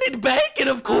candied bacon,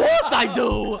 of course I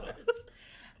do.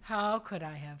 How could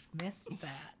I have missed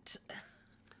that?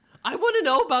 I want to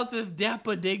know about this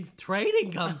Dapper Diggs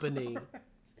Trading Company. Do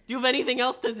you have anything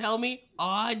else to tell me?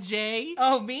 RJ?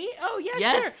 Oh, me? Oh, yeah,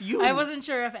 Yes, sure. you. I wasn't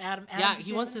sure if Adam. Yeah, did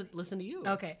he you wants have to listen to you.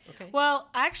 Okay. Okay. Well,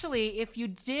 actually, if you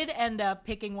did end up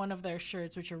picking one of their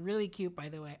shirts, which are really cute, by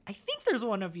the way, I think there's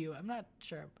one of you. I'm not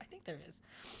sure. I think there is.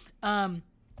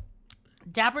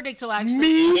 Dapper Diggs will actually.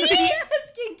 Me?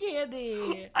 Yes, King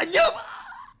Candy.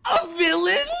 A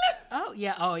villain? Oh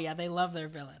yeah. Oh yeah. They love their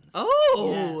villains.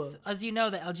 Oh. Yes. As you know,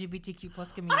 the LGBTQ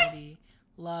plus community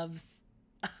loves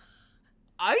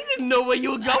I didn't know where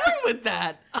you were going with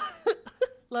that.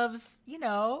 loves. You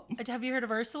know. Have you heard of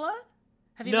Ursula?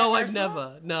 Have you No, met I've Ursula?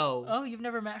 never. No. Oh, you've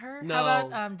never met her? No. How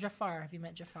about Jafar? Have you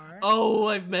met Jafar? Oh,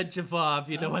 I've met Jafar, if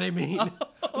you know what I mean.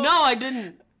 No, I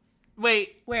didn't.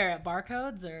 Wait. Where, at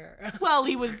Barcodes or? Well,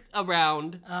 he was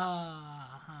around.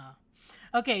 Uh-huh.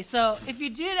 Okay, so if you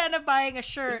did end up buying a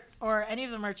shirt or any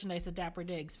of the merchandise at Dapper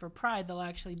Diggs for Pride, they'll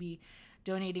actually be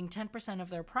donating 10% of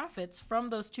their profits from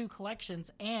those 2 collections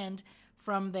and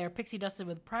from their Pixie Dusted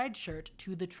with Pride shirt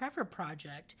to the Trevor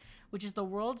Project, which is the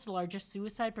world's largest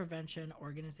suicide prevention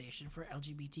organization for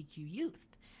LGBTQ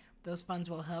youth. Those funds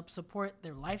will help support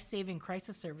their life-saving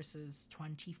crisis services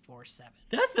 24/7.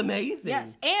 That's amazing.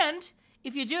 Yes, and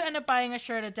if you do end up buying a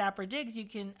shirt at Dapper Digs, you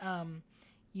can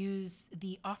use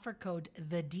the offer code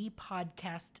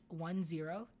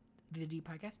TheDPodcast10, the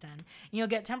DPodcast10, and you'll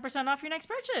get 10% off your next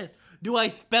purchase. Do I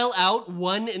spell out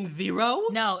 1 and 0?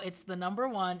 No, it's the number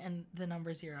 1 and the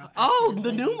number 0. Oh, after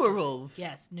the numerals.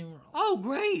 Yes, numerals. Oh,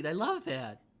 great. I love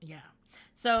that. Yeah.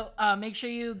 So make sure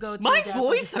you go to My Dapper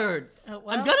voice hurts. well-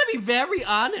 I'm going to be very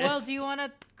honest. Well, do you want to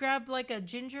grab like a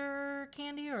ginger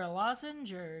candy or a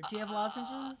lozenge, or do you have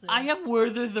lozenges? Or... I have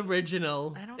Werther's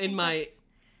Original I don't in think my...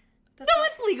 that's No, not-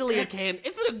 it's legally a candy.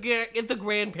 It's a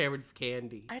grandparent's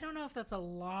candy. I don't know if that's a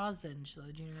lozenge, though.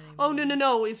 Do you know what I mean? Oh,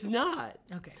 no, it's not.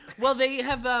 Okay. Well, they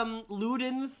have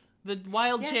Ludens, the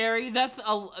wild Yes. cherry. That's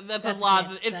a That's lozenge.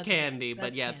 can- It's that's candy, can- but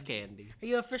that's yeah, it's candy. candy. Are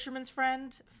you a Fisherman's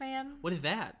Friend fan? What is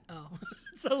that? Oh,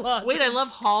 it's a lozenge. Wait, I love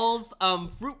Hall's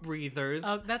fruit breathers.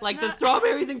 Oh, that's like the not-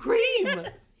 strawberries and cream.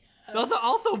 Those are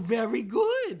also very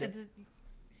good.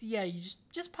 So yeah, you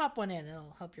just pop one in, and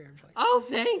it'll help your voice. Oh,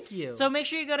 thank you. So make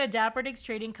sure you go to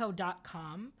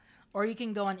dapperdigstradingco.com, or you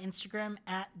can go on Instagram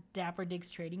at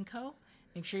dapperdigstradingco.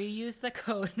 Make sure you use the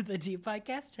code the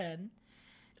DPodcast10.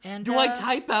 And do I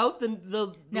type out the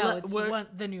No, it's word?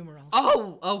 the numerals.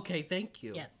 Oh, okay, thank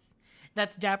you. Yes,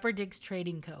 that's Dapper Digs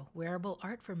Trading Co. Wearable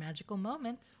art for magical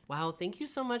moments. Wow, thank you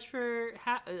so much for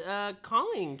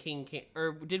calling King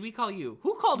or did we call you?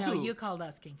 Who called No, who? you called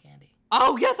us King Candy.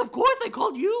 Oh, yes, of course I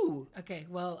called you. Okay,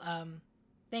 well,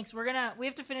 thanks. We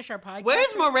have to finish our podcast.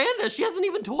 Where's Miranda? She hasn't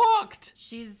even talked.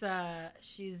 She's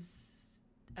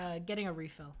getting a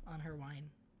refill on her wine.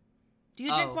 Do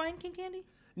you drink Oh. wine, King Candy?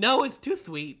 No, it's too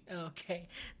sweet. Okay.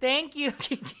 Thank you,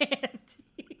 King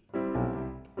Candy.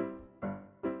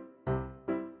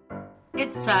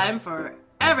 It's time for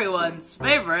everyone's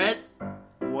favorite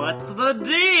What's the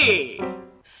D?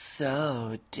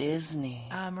 So Disney.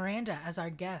 Miranda, as our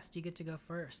guest, you get to go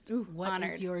first. Ooh, What is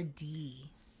honored. your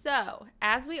D? So,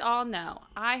 as we all know,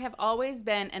 I have always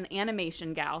been an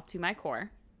animation gal to my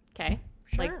core. Okay?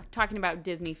 Sure. Like talking about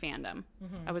Disney fandom.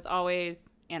 I was always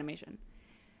animation.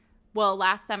 Well,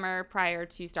 last summer, prior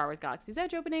to Star Wars Galaxy's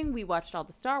Edge opening, we watched all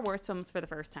the Star Wars films for the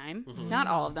first time. Not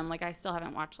all of them. Like, I still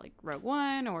haven't watched, like, Rogue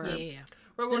One or Yeah.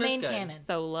 Rogue The One is main good. canon.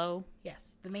 Solo.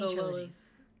 Yes, the main Solo trilogy. is-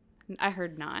 I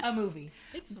heard not. A movie.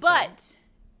 It's But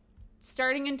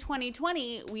starting in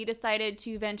 2020, we decided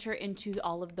to venture into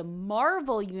all of the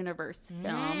Marvel Universe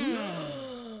films.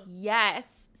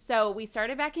 Yes. So we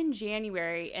started back in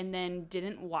January and then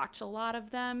didn't watch a lot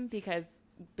of them because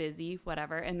busy,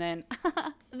 whatever. And then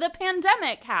the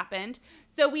pandemic happened.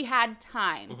 So we had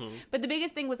time. But the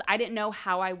biggest thing was I didn't know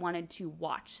how I wanted to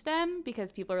watch them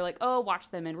because people are like, oh,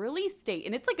 watch them in release date.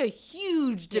 And it's like a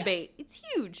huge debate. It's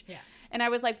huge. Yeah. And I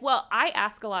was like, well, I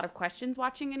ask a lot of questions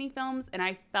watching any films, and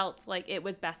I felt like it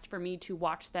was best for me to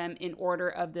watch them in order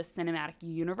of the cinematic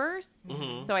universe.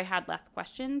 So I had less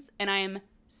questions, and I am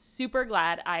super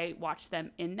glad I watched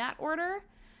them in that order.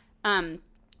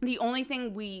 The only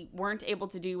thing we weren't able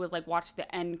to do was like watch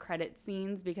the end credit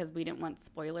scenes because we didn't want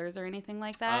spoilers or anything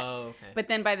like that. Oh, okay. But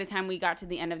then by the time we got to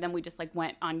the end of them, we just like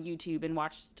went on YouTube and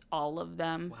watched all of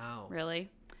them. Wow. Really.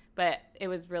 But it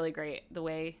was really great the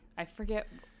way I forget.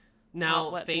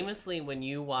 Now, what- famously, when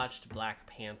you watched Black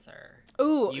Panther,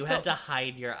 Ooh, you so- had to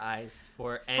hide your eyes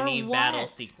for any what? battle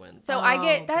sequence. So I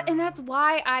get Oh, that, and girl. that's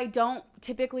why I don't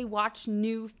typically watch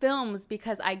new films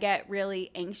because I get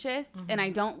really anxious and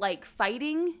I don't like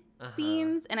fighting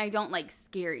scenes and I don't like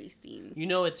scary scenes. You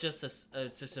know, it's just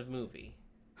a movie.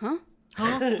 Huh?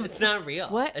 It's not real.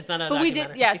 What? It's not a But we did,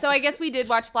 documentary. yeah. So I guess we did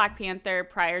watch Black Panther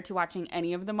prior to watching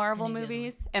any of the Marvel Any of the other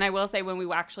movies. And I will say, when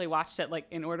we actually watched it like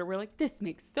in order, we're like, this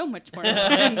makes so much more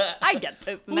sense. I get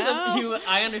this Who now.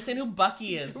 I understand who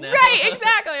Bucky is now. Right,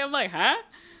 exactly. I'm like, huh?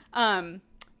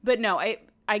 But no,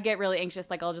 I get really anxious.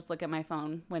 Like, I'll just look at my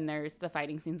phone when there's the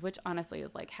fighting scenes, which honestly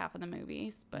is like half of the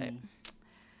movies. But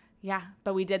yeah,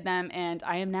 but we did them, and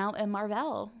I am now in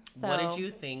Marvel. So What did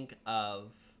you think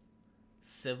of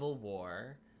Civil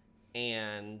War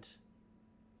and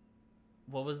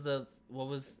what was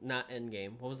not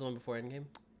Endgame? What was the one before Endgame?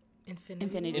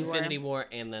 Infinity. Infinity War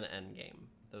and then Endgame.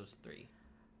 Those three.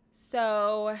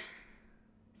 So,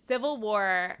 Civil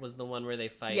War, Was the one where they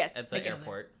fight Yes, at the each other.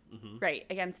 airport. Mm-hmm. right,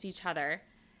 against each other.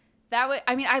 That was,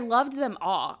 I mean, I loved them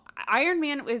all. Iron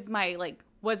Man was my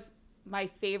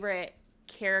favorite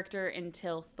character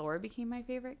until Thor became my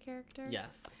favorite character.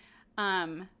 Yes.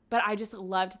 But I just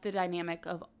loved the dynamic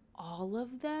of all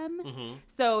of them. Mm-hmm.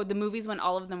 So the movies when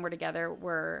all of them were together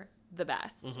were the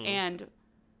best. Mhm. And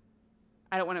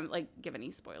I don't want to like give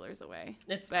any spoilers away.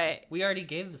 But we already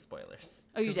gave the spoilers.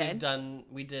 Oh, you did?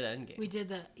 We did Endgame. We did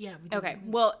we did. Okay.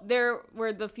 Well, there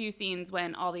were the few scenes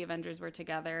when all the Avengers were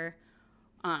together,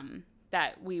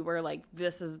 that we were like,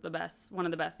 this is one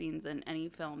of the best scenes in any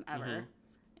film ever.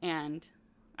 And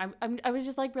I was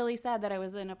just like really sad that I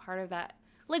wasn't a part of that.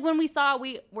 Like when we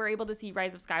were able to see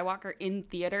Rise of Skywalker in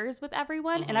theaters with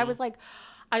everyone. And I was like,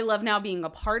 I love now being a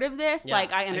part of this. Yeah,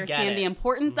 like I understand the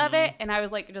importance of it. And I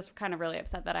was like, just kind of really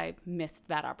upset that I missed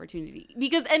that opportunity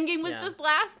because Endgame was just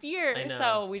last year. I know.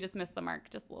 So we just missed the mark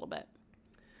just a little bit.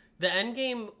 The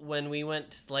Endgame, when we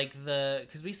went like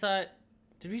because we saw it,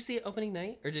 did we see it opening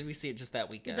night or did we see it just that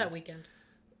weekend? That weekend.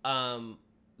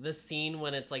 The scene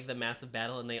when it's like the massive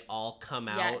battle and they all come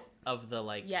out of the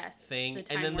like thing, the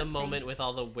and then the time warp moment thing. with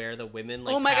all where the women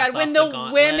like oh my pass god, when off the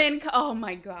gauntlet. women oh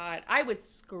my god, I was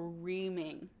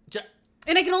screaming.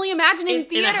 And I can only imagine in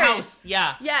theaters. In a house,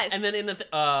 yeah. Yes. And then in the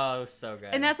oh, so good.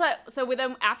 And that's what. So with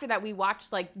them after that, we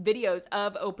watched like videos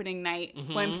of opening night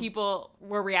when people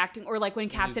were reacting, or like when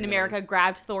Captain America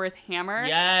grabbed Thor's hammer.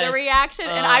 Yes. The reaction,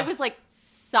 and I was like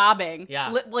sobbing.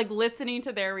 Yeah. Like listening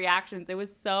to their reactions. It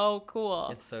was so cool.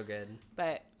 It's so good.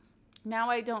 But now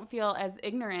I don't feel as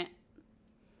ignorant,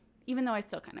 even though I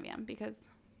still kind of am because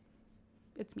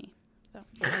it's me. So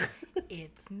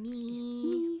It's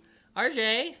me.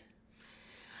 RJ.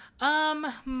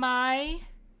 My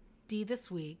D this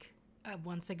week,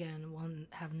 once again, will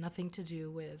have nothing to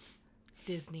do with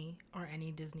Disney or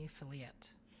any Disney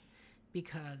affiliate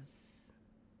because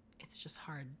it's just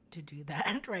hard to do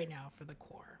that right now for the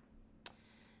core.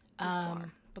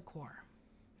 The core.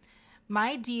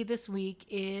 My D this week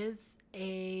is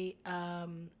the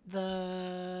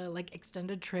like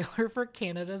extended trailer for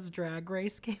Canada's Drag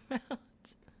Race came out.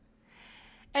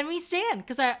 And we stand,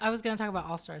 because I was going to talk about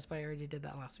All-Stars, but I already did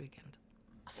that last weekend.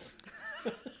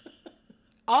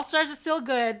 All-Stars is still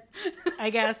good. I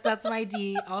guess that's my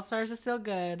D. All-Stars is still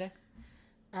good.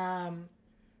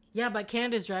 Yeah, but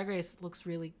Canada's Drag Race looks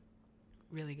really,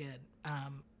 really good.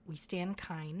 We stand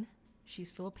Kyne. She's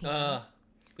Filipino.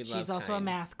 She's also a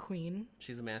math queen.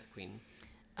 She's a math queen.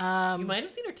 You might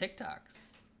have seen her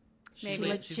TikToks.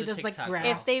 Maybe. She does like TikTok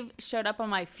graphs. if they've showed up on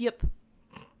my FIP.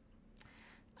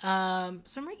 So I'm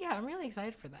really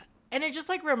excited for that. And it just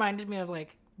like reminded me of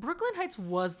like Brooklyn Heights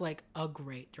was like a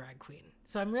great drag queen.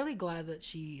 So I'm really glad that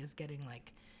she is getting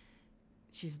like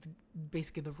she's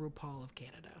basically the RuPaul of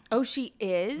Canada. Oh, she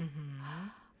is?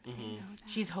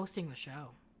 She's hosting the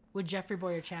show with Jeffrey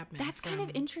Boyer Chapman. That's kind of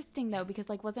interesting though, because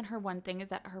like wasn't her one thing is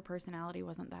that her personality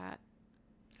wasn't that?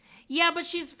 Yeah, but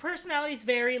she's personality's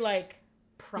very like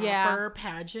proper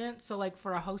pageant. So like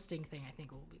for a hosting thing, I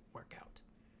think it will work out.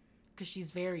 Because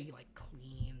she's very like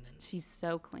clean and She's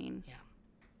so clean. yeah,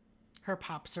 her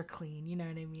pops are clean. You know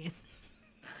what I mean?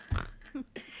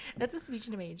 That's a speech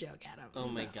to me joke, Adam. Oh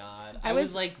my god! I I was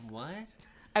was like, what?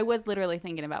 I was literally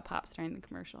thinking about Pops during the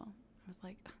commercial. I was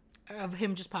like, Of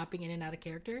him just popping in and out of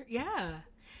character. Yeah,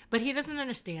 but he doesn't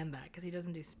understand that because he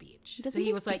doesn't do speech. doesn't So he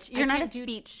do was speech. like, you're I not a can't do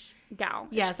speech gal.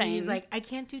 Yeah, so he's thing. like, I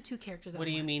can't do two characters. What at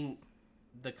do you once. mean,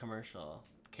 the commercial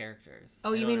characters?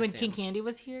 Oh, I you don't mean when understand. King Candy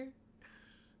was here?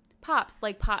 Pops,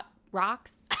 like Pop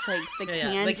Rocks, like the Yeah,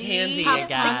 candy. the candy, Pops,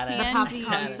 got the it. Pops candy.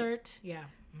 concert. Yeah.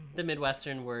 The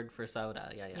Midwestern word for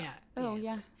soda? Yeah. Yeah. Oh it's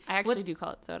yeah, right. I actually What's- do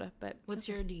call it soda, but What's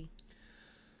your D?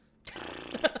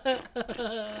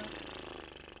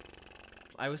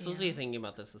 I was supposed to be thinking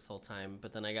about this whole time,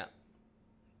 but then I got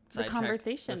The sidetracked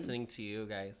conversation. listening to you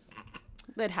guys.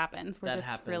 that happens. We're That just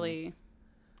happens. really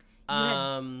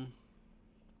So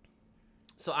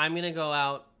I'm gonna go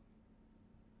out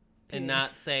and Period.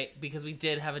 not say, because we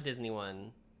did have a Disney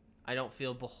one. I don't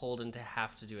feel beholden to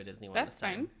have to do a Disney one That's this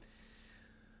time. fine.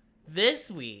 This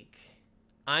week,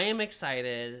 I am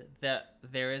excited that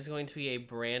there is going to be a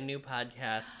brand new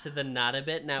podcast to the Not a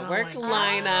Bit Network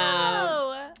my lineup.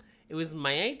 Oh, It was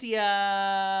my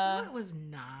idea. No, it was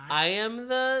not. I am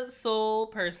the sole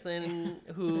person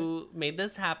who made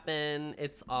this happen.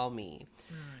 It's all me.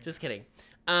 Alright. Just kidding.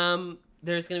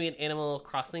 There's going to be an Animal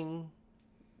Crossing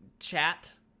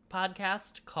chat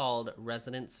podcast called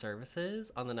Resident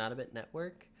Services on the Not a Bit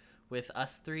Network with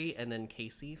us three and then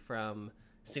Casey from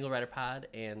Single Rider Pod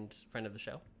and friend of the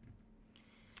show.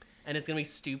 And it's going to be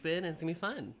stupid and it's going to be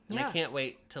fun. And I Yes. can't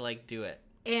wait to like do it.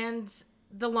 And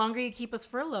the longer you keep us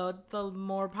furloughed, the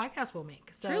more podcasts we'll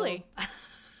make. So. Truly.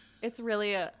 It's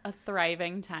really a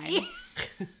thriving time.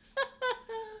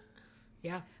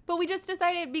 Yeah. But we just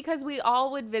decided because we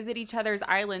all would visit each other's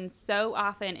islands so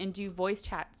often and do voice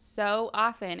chats so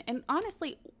often. And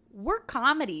honestly, we're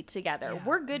comedy together. Yeah,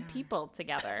 we're good we are. people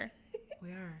together.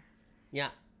 We are. Yeah.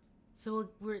 So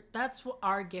that's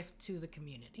our gift to the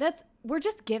community. We're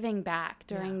just giving back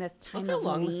during this time Look how of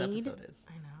long need. this episode is.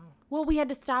 I know. Well, we had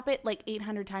to stop it like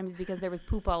 800 times because there was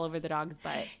poop all over the dog's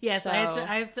butt. Yes, So,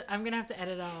 I'm gonna have to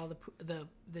edit out all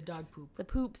the dog poop. the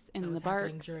poops that and was the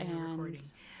happening barks during the recording.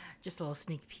 and Just a little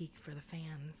sneak peek for the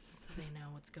fans, so they know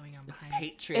what's going on behind.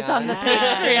 Patreon. It's on the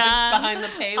Yes. Patreon. It's behind the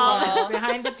paywall.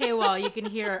 Behind the paywall, you can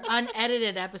hear an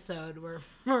unedited episode where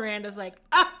Miranda's like,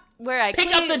 where I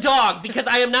Pick up the dog because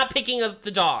I am not picking up the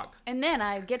dog. and then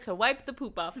I get to wipe the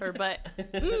poop off her butt.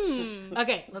 Mm.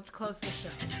 Okay, let's close the show.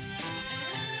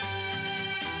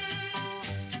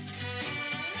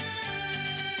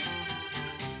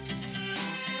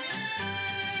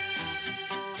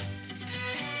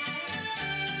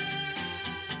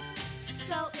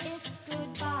 So it's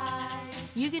goodbye.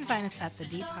 You can find us at The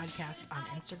D Podcast on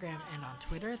Instagram and on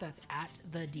Twitter. That's at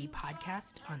The D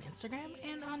Podcast on Instagram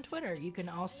and on Twitter. You can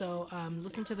also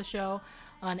listen to the show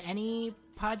on any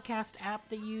podcast app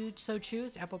that you so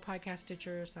choose. Apple Podcast,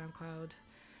 Stitcher, SoundCloud,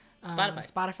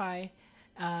 Spotify.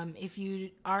 If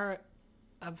you are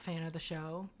a fan of the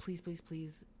show, please,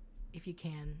 if you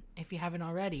can, if you haven't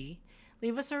already,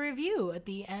 leave us a review at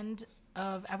the end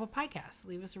of Apple Podcasts.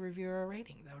 Leave us a review or a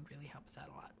rating. That would really help us out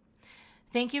a lot.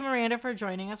 Thank you, Miranda, for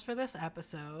joining us for this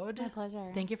episode. My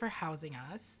pleasure. Thank you for housing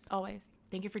us. Always.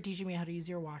 Thank you for teaching me how to use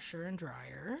your washer and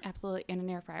dryer. Absolutely. And an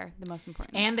air fryer, the most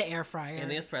important. And the air fryer. And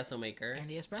the espresso maker. And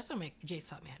the espresso maker. Jace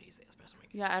taught me how to use the espresso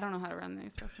maker. Yeah, I don't know how to run the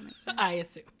espresso maker. I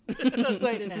assumed. That's why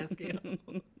I didn't ask you.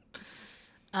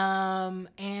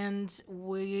 And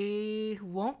we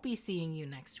won't be seeing you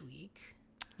next week.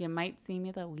 You might see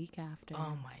me the week after.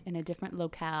 Oh my In a different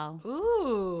locale.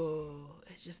 Ooh.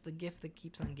 It's just the gift that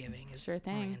keeps on giving. Is Sure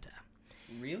thing. Miranda.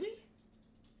 Really?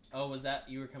 Oh, was that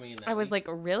you were coming in that I was week?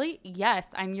 like, really? Yes,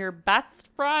 I'm your best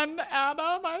friend,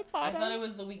 Adam. I I thought it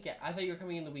was the week. I thought you were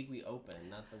coming in the week we opened,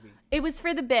 not the week. It was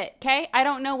for the bit, okay? I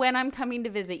don't know when I'm coming to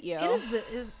visit you.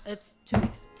 It's 2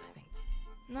 weeks, I think.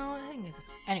 No, I think it's this.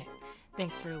 Anyway,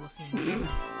 thanks for listening.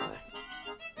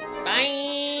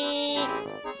 Bye.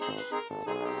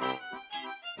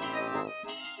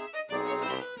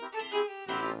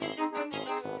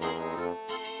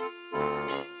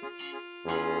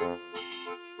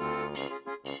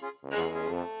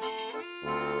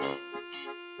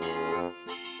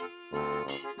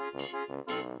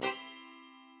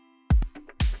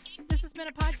 This has been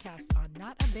a podcast on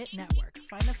Not a Bit Network.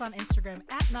 Find us on Instagram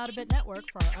at Not a Bit Network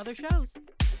for our other shows.